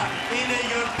δημοκρατία είναι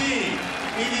γιορτή.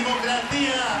 Η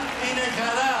δημοκρατία είναι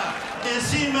χαρά. Και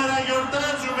σήμερα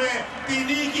γιορτάζουμε τη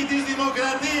νίκη της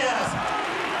δημοκρατίας.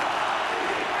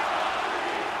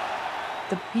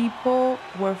 The people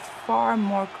were far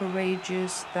more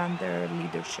courageous than their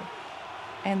leadership.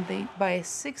 And they, by a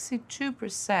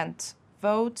 62%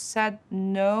 vote, said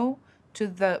no to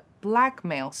the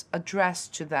blackmails addressed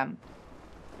to them.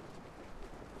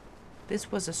 This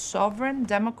was a sovereign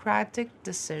democratic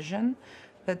decision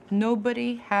that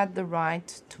nobody had the right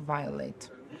to violate.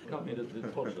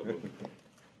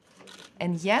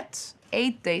 And yet,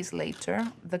 8 days later,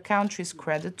 the country's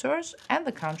creditors and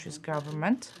the country's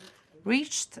government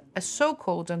reached a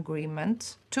so-called agreement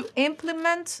to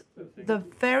implement the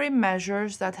very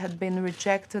measures that had been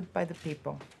rejected by the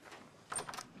people.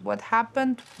 What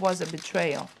happened was a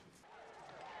betrayal.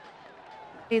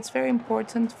 It's very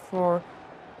important for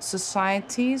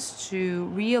societies to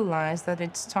realize that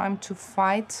it's time to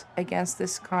fight against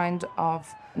this kind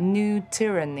of new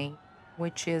tyranny,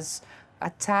 which is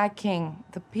attacking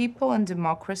the people and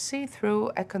democracy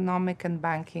through economic and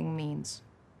banking means.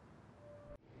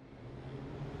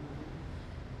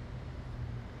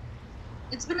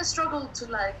 It's been a struggle to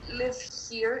live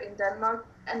here in Denmark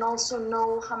and also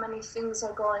know how many things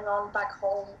are going on back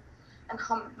home and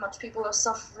how much people are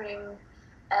suffering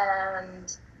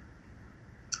and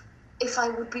if I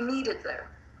would be needed there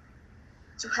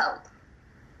to help.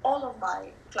 All of my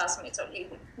classmates are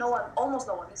leaving. Almost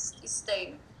no one is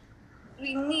staying.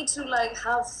 We need to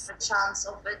have a chance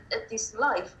of at this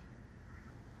life.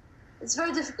 It's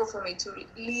very difficult for me to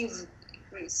leave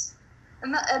Greece.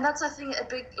 And that's, I think, a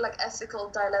big ethical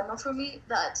dilemma for me,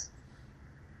 that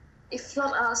if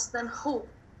not us, then who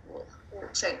will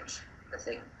change the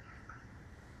thing?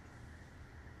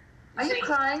 Are you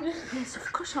crying? Yes,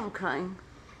 of course I'm crying.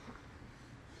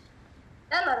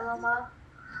 Hello, Mama.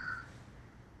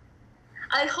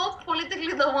 I hope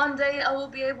politically that one day I will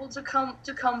be able to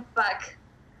come back,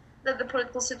 that the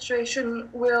political situation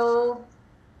will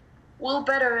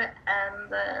better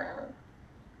and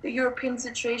the European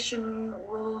situation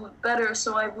will better,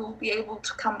 so I will be able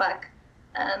to come back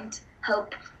and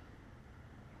help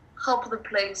the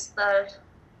place that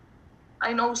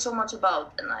I know so much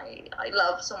about and I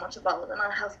love so much about and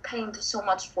I have pained so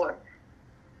much for.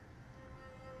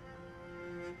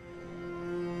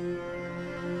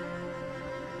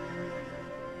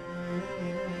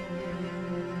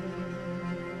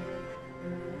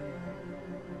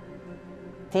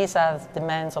 These are the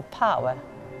men of power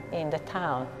in the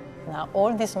town. Now,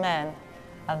 all these men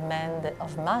are men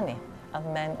of money, are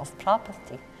men of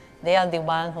property. They are the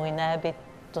ones who inhabit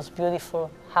those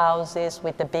beautiful houses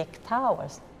with the big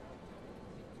towers.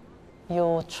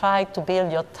 You try to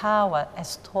build your tower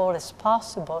as tall as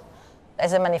possible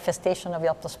as a manifestation of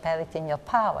your prosperity and your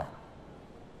power.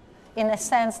 In a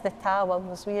sense, the tower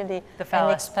was really an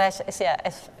expression,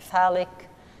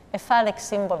 a phallic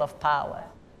symbol of power.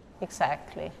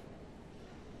 Exactly.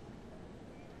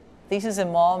 This is a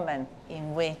moment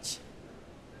in which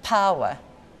power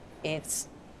is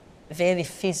very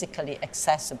physically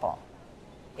accessible.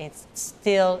 It's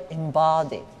still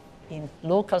embodied in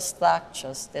local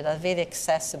structures that are very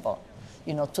accessible,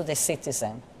 to the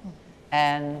citizen.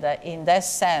 And in that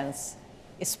sense,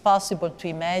 it's possible to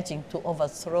imagine to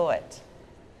overthrow it.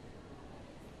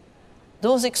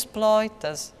 Those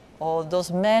exploiters or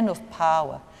those men of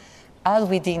power are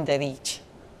within the reach.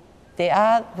 They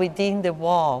are within the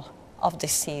wall of the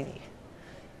city.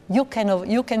 You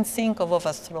can think of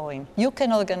overthrowing. You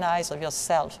can organize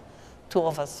yourself to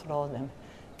overthrow them.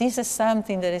 This is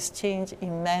something that has changed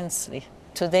immensely.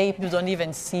 Today, you don't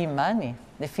even see money.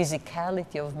 The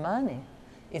physicality of money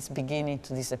is beginning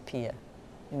to disappear.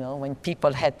 When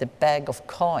people had the bag of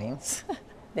coins,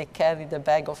 they carried the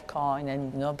bag of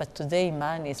coin, but today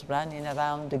money is running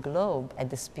around the globe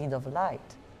at the speed of light.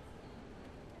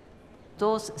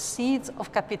 Those seeds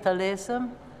of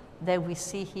capitalism that we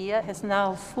see here has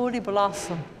now fully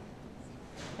blossomed.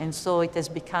 And so it has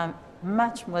become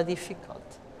much more difficult,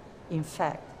 in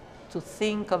fact, to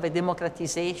think of a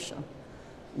democratization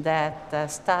that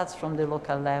starts from the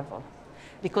local level.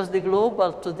 Because the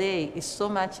global today is so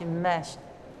much enmeshed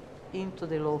into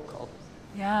the local.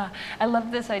 Yeah, I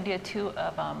love this idea too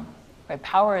of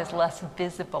power is less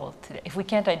visible today. If we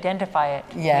can't identify it,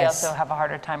 we also have a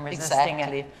harder time resisting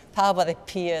it. Power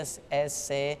appears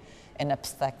as an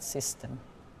abstract system.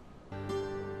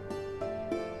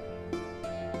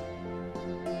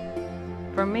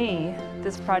 For me,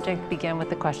 this project began with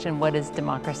the question, what is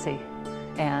democracy?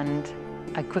 And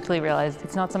I quickly realized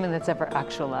it's not something that's ever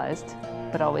actualized,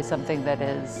 but always something that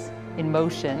is in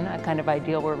motion, a kind of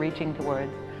ideal we're reaching toward.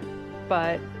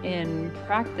 But in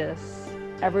practice,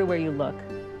 everywhere you look,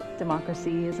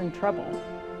 democracy is in trouble.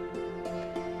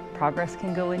 Progress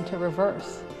can go into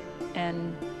reverse,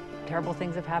 and terrible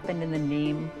things have happened in the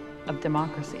name of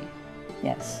democracy.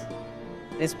 Yes.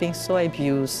 It's being so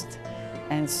abused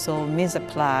and so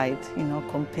misapplied,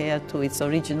 compared to its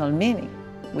original meaning,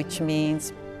 which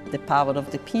means the power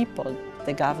of the people,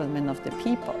 the government of the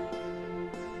people.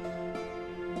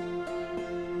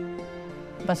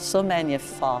 But so many have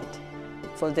fought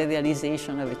for the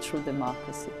realization of a true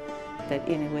democracy, that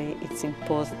in a way it's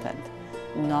important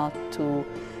not to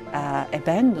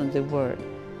abandon the word.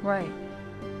 Right.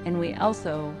 And we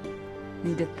also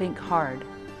need to think hard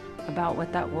about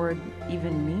what that word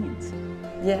even means.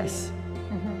 Yes.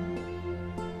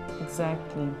 Mm-hmm.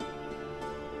 Exactly.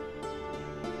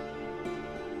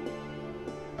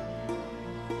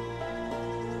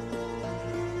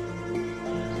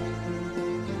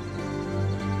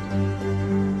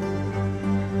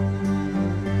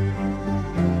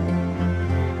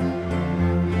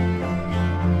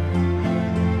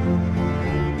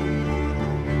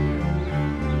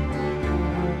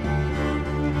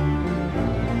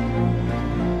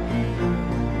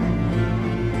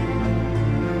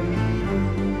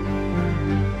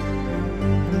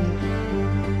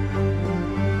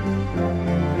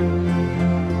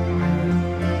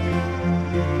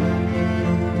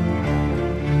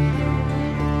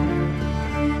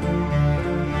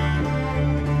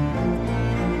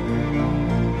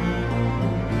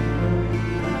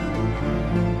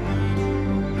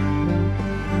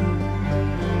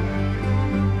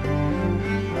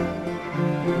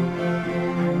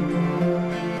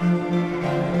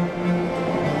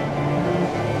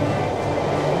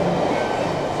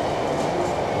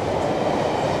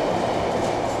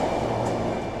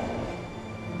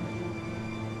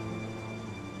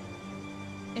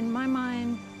 In my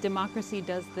mind, democracy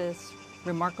does this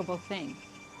remarkable thing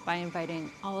by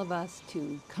inviting all of us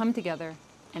to come together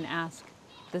and ask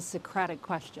the Socratic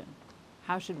question,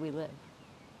 how should we live?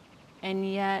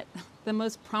 And yet, the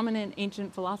most prominent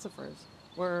ancient philosophers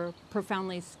were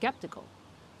profoundly skeptical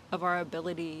of our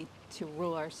ability to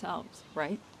rule ourselves,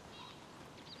 right?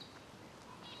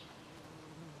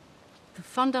 The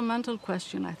fundamental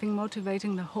question, I think,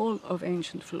 motivating the whole of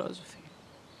ancient philosophy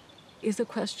is the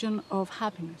question of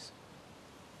happiness.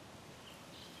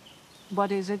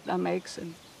 What is it that makes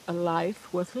a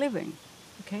life worth living?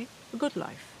 Okay? A good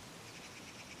life.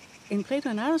 In Plato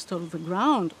and Aristotle, the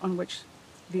ground on which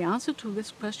the answer to this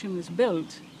question is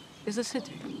built is a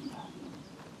city.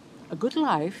 A good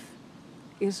life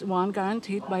is one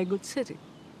guaranteed by a good city.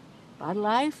 Bad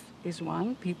life is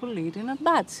one people lead in a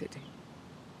bad city.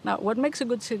 Now, what makes a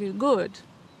good city good,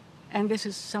 and this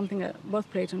is something that both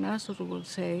Plato and Aristotle will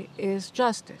say, is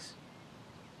justice.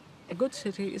 A good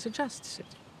city is a just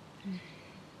city.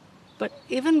 But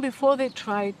even before they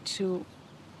try to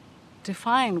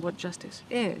define what justice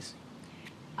is,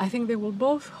 I think they will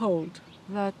both hold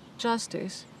that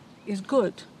justice is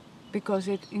good because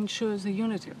it ensures the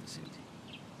unity of the city.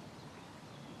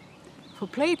 For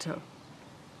Plato,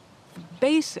 the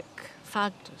basic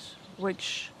factors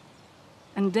which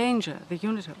endanger the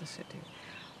unity of the city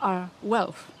are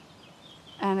wealth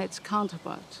and its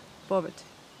counterpart, poverty.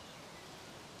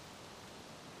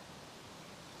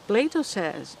 Plato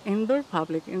says in the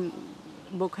Republic, in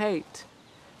Book 8,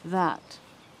 that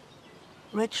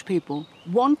rich people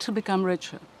want to become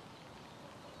richer.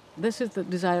 This is the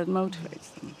desire that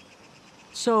motivates them.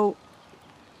 So,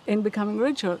 in becoming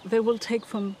richer, they will take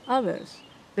from others.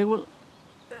 They will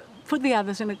put the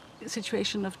others in a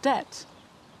situation of debt,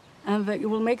 and they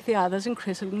will make the others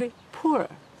increasingly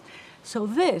poorer. So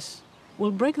this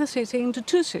will break the city into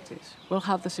two cities. We'll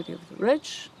have the city of the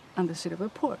rich and the city of the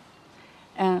poor.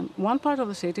 And one part of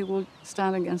the city will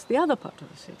stand against the other part of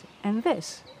the city. And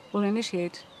this will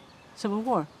initiate civil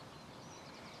war.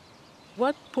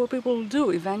 What poor people will do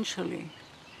eventually,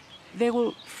 they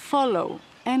will follow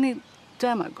any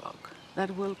demagogue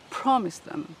that will promise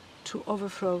them to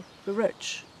overthrow the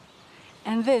rich.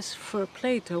 And this, for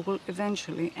Plato, will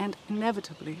eventually and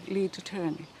inevitably lead to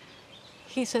tyranny.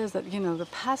 He says that, the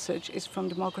passage is from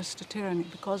democracy to tyranny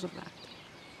because of that.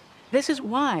 This is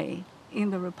why,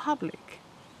 in the Republic,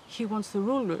 he wants the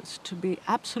rulers to be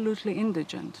absolutely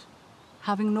indigent,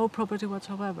 having no property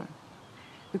whatsoever.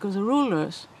 Because the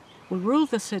rulers will rule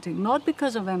the city not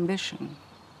because of ambition,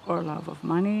 or love of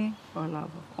money, or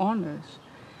love of honors,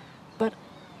 but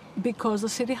because the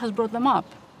city has brought them up.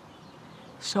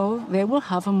 So they will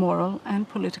have a moral and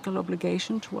political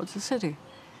obligation towards the city.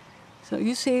 So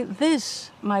you see,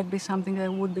 this might be something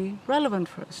that would be relevant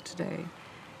for us today,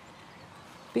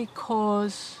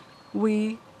 because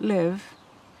we live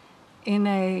in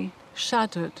a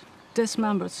shattered,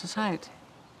 dismembered society.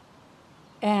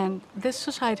 And this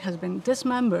society has been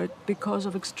dismembered because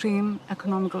of extreme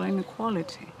economical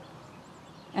inequality.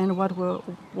 And what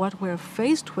we're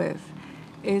faced with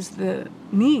is the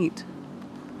need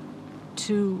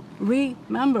to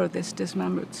remember this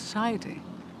dismembered society.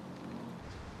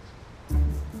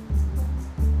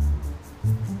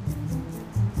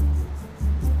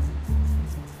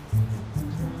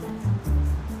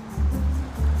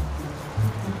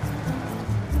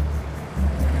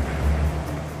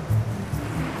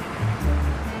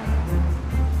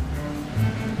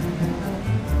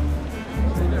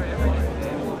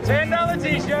 $10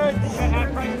 t-shirts.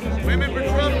 Women for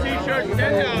Trump t-shirts,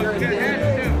 $10. Get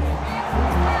hats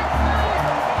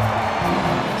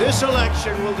too. This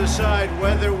election will decide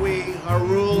whether we are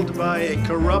ruled by a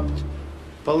corrupt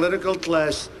political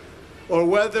class or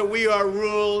whether we are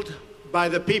ruled by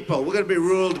the people. We're going to be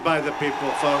ruled by the people,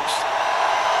 folks.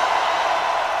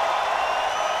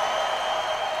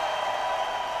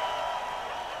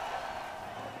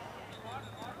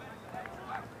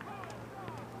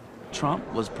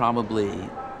 Trump was probably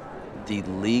the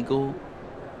legal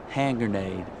hand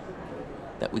grenade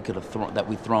that we could have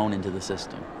thrown into the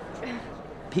system.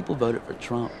 People voted for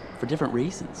Trump for different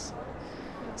reasons.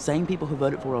 Same people who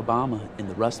voted for Obama in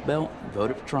the Rust Belt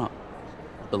voted for Trump.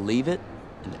 Believe it,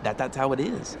 and that's how it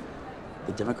is.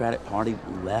 The Democratic Party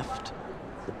left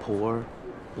the poor,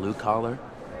 blue-collar,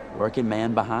 working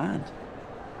man behind.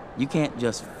 You can't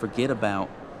just forget about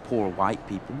poor white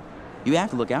people. You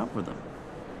have to look out for them.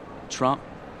 Trump,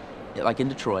 like in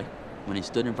Detroit, when he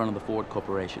stood in front of the Ford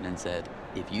Corporation and said,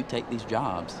 if you take these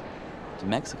jobs to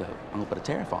Mexico, I'm gonna put a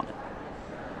tariff on it.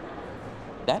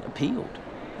 That appealed.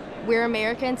 We're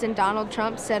Americans, and Donald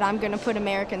Trump said, I'm gonna put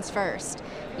Americans first.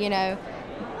 You know,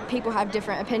 people have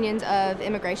different opinions of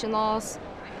immigration laws.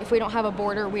 If we don't have a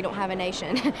border, we don't have a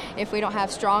nation. If we don't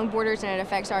have strong borders and it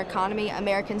affects our economy,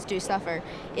 Americans do suffer.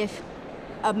 If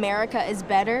America is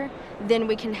better, then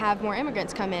we can have more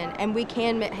immigrants come in, and we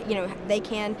can, you know, they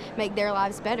can make their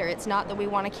lives better. It's not that we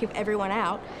want to keep everyone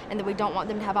out and that we don't want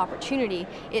them to have opportunity.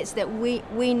 It's that we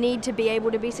need to be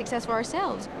able to be successful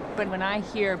ourselves. But when I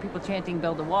hear people chanting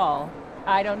build a wall,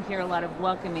 I don't hear a lot of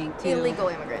welcoming to illegal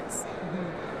immigrants.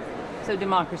 Mm-hmm. So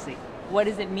democracy, what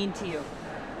does it mean to you?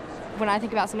 When I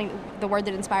think about something, the word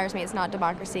that inspires me, it's not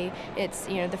democracy. It's,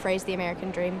 you know, the phrase the American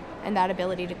dream and that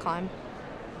ability to climb.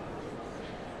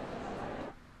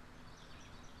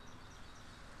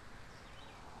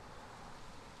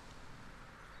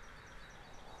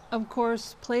 Of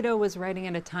course, Plato was writing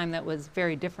at a time that was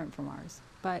very different from ours,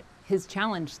 but his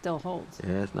challenge still holds.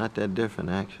 Yeah, it's not that different,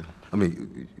 actually. I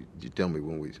mean, you tell me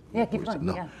when we... Yeah, keep going,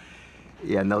 no. yeah.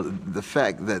 Yeah, no, the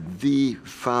fact that the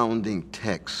founding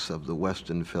texts of the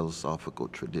Western philosophical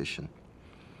tradition,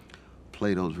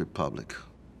 Plato's Republic,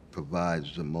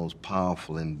 provides the most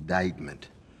powerful indictment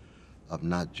of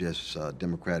not just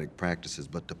democratic practices,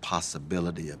 but the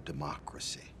possibility of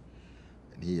democracy.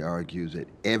 He argues that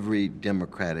every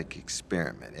democratic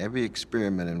experiment, every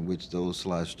experiment in which those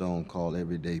Sly Stone called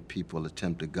everyday people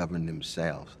attempt to govern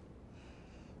themselves,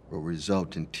 will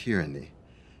result in tyranny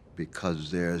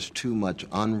because there's too much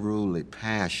unruly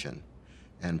passion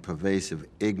and pervasive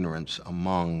ignorance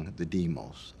among the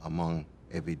demos, among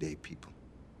everyday people.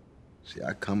 See,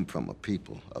 I come from a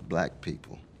people, a black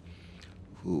people,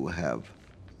 who have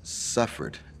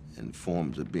suffered in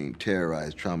forms of being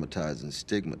terrorized, traumatized, and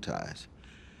stigmatized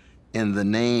in the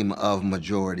name of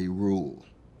majority rule.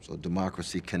 So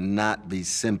democracy cannot be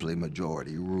simply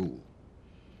majority rule.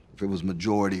 If it was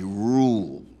majority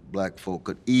rule, black folk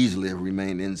could easily have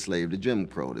remained enslaved to Jim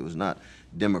Crow. It was not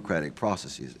democratic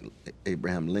processes.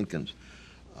 Abraham Lincoln's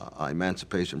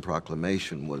Emancipation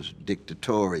Proclamation was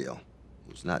dictatorial.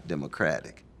 It was not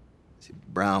democratic. See,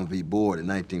 Brown v. Board in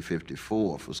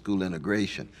 1954 for school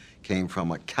integration came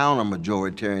from a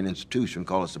counter-majoritarian institution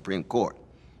called the Supreme Court.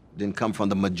 Didn't come from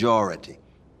the majority.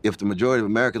 If the majority of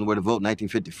Americans were to vote in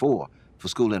 1954 for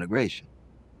school integration,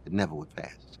 it never would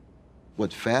pass.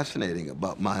 What's fascinating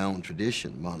about my own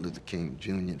tradition, Martin Luther King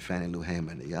Jr., Fannie Lou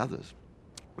Hamer, and the others,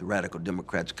 the radical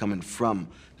Democrats coming from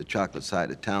the chocolate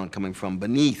side of town, coming from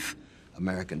beneath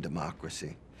American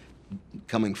democracy,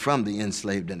 coming from the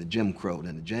enslaved and the Jim Crow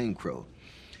and the Jane Crow,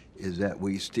 is that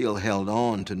we still held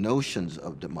on to notions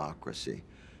of democracy,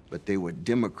 but they were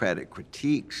democratic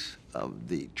critiques of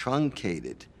the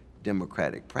truncated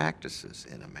democratic practices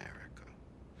in America.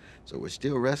 So we're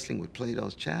still wrestling with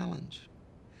Plato's challenge.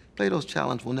 Plato's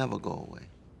challenge will never go away,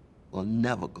 will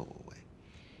never go away,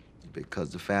 because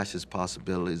the fascist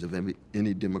possibilities of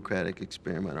any democratic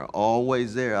experiment are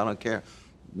always there. I don't care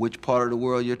which part of the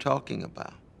world you're talking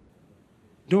about.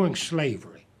 During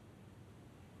slavery,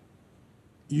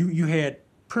 you had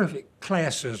perfect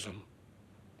classism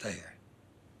there.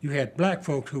 You had black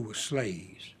folks who were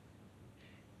slaves.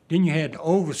 Then you had the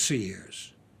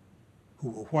overseers,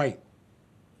 who were white,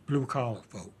 blue-collar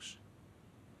folks.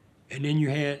 And then you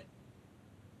had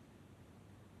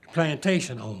the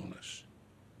plantation owners.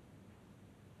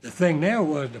 The thing there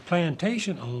was the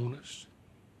plantation owners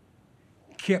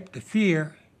kept the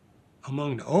fear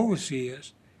among the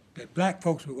overseers that black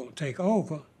folks were going to take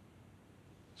over.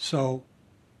 So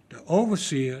the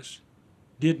overseers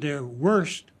did their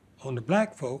worst on the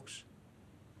black folks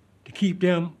to keep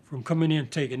them from coming in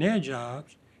and taking their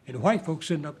jobs, and the white folks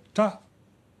sitting up at the top,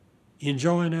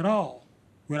 enjoying it all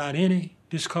without any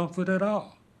discomfort at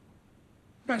all.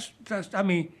 I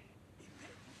mean,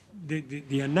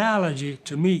 the analogy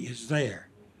to me is there.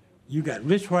 You got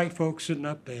rich white folks sitting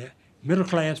up there, middle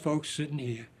class folks sitting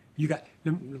here. You got,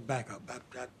 let me back up.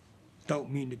 I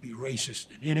don't mean to be racist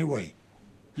in any way.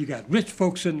 You got rich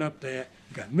folks sitting up there,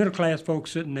 you got middle class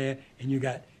folks sitting there, and you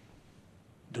got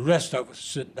the rest of us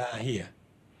sitting down here.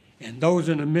 And those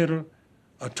in the middle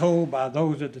are told by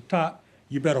those at the top,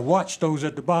 you better watch those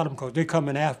at the bottom because they're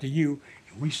coming after you,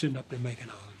 and we sitting up there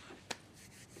making all the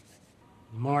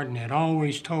money. Martin had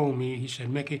always told me, he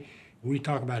said, Mickey, we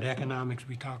talk about economics,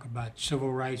 we talk about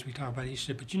civil rights, we talk about, he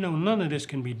said, but you know, none of this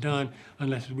can be done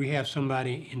unless we have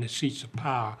somebody in the seats of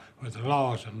power where the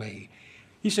laws are made.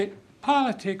 He said,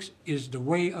 politics is the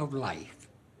way of life.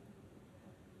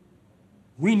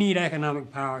 We need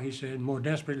economic power, he said, more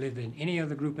desperately than any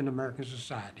other group in American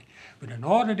society. But in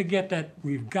order to get that,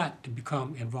 we've got to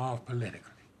become involved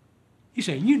politically. He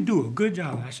said, you do a good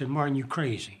job. I said, Martin, you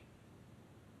crazy.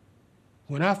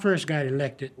 When I first got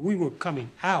elected, we were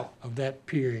coming out of that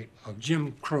period of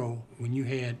Jim Crow, when you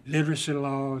had literacy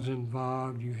laws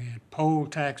involved, you had poll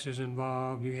taxes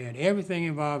involved, you had everything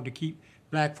involved to keep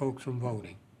black folks from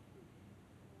voting.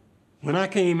 When I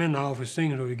came into office,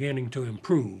 things were beginning to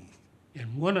improve.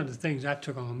 And one of the things I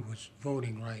took on was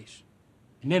voting rights.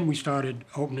 And then we started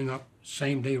opening up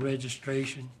same-day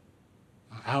registration,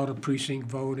 out-of-precinct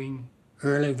voting,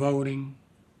 early voting,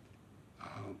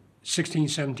 16,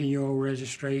 17-year-old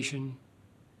registration,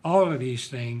 all of these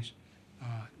things.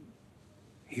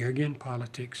 Here again,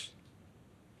 politics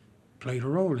played a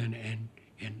role in it.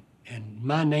 And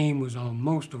my name was on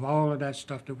most of all of that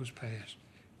stuff that was passed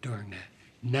during that.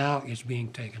 Now it's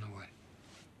being taken away.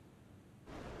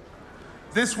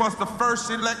 This was the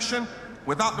first election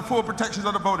without the full protections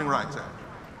of the Voting Rights Act.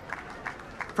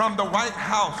 From the White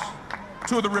House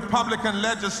to the Republican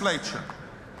legislature,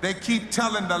 they keep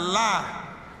telling the lie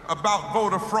about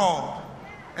voter fraud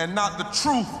and not the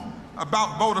truth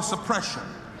about voter suppression.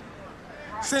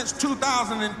 Since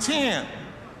 2010,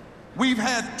 we've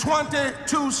had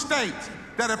 22 states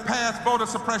that have passed voter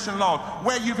suppression laws,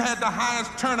 where you've had the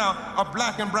highest turnout of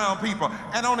black and brown people.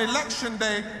 And on election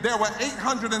day, there were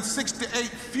 868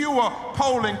 fewer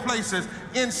polling places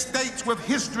in states with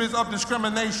histories of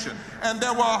discrimination. And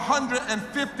there were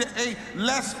 158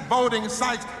 less voting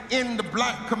sites in the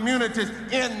black communities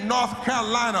in North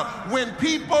Carolina. When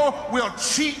people will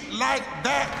cheat like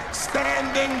that,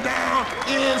 standing down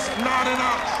is not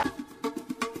enough.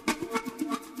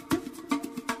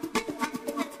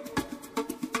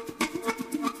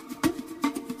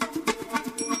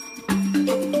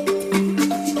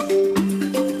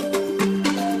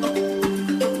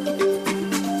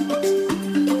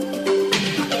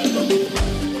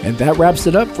 That wraps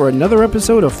it up for another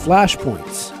episode of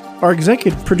Flashpoints. Our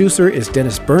executive producer is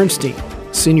Dennis Bernstein.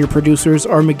 Senior producers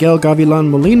are Miguel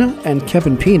Gavilan Molina and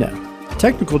Kevin Pina.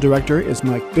 Technical director is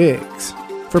Mike Biggs.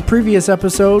 For previous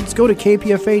episodes, go to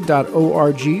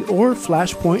kpfa.org or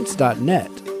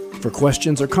flashpoints.net. For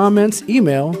questions or comments,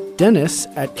 email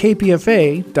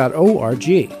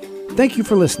dennis@kpfa.org. Thank you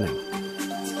for listening.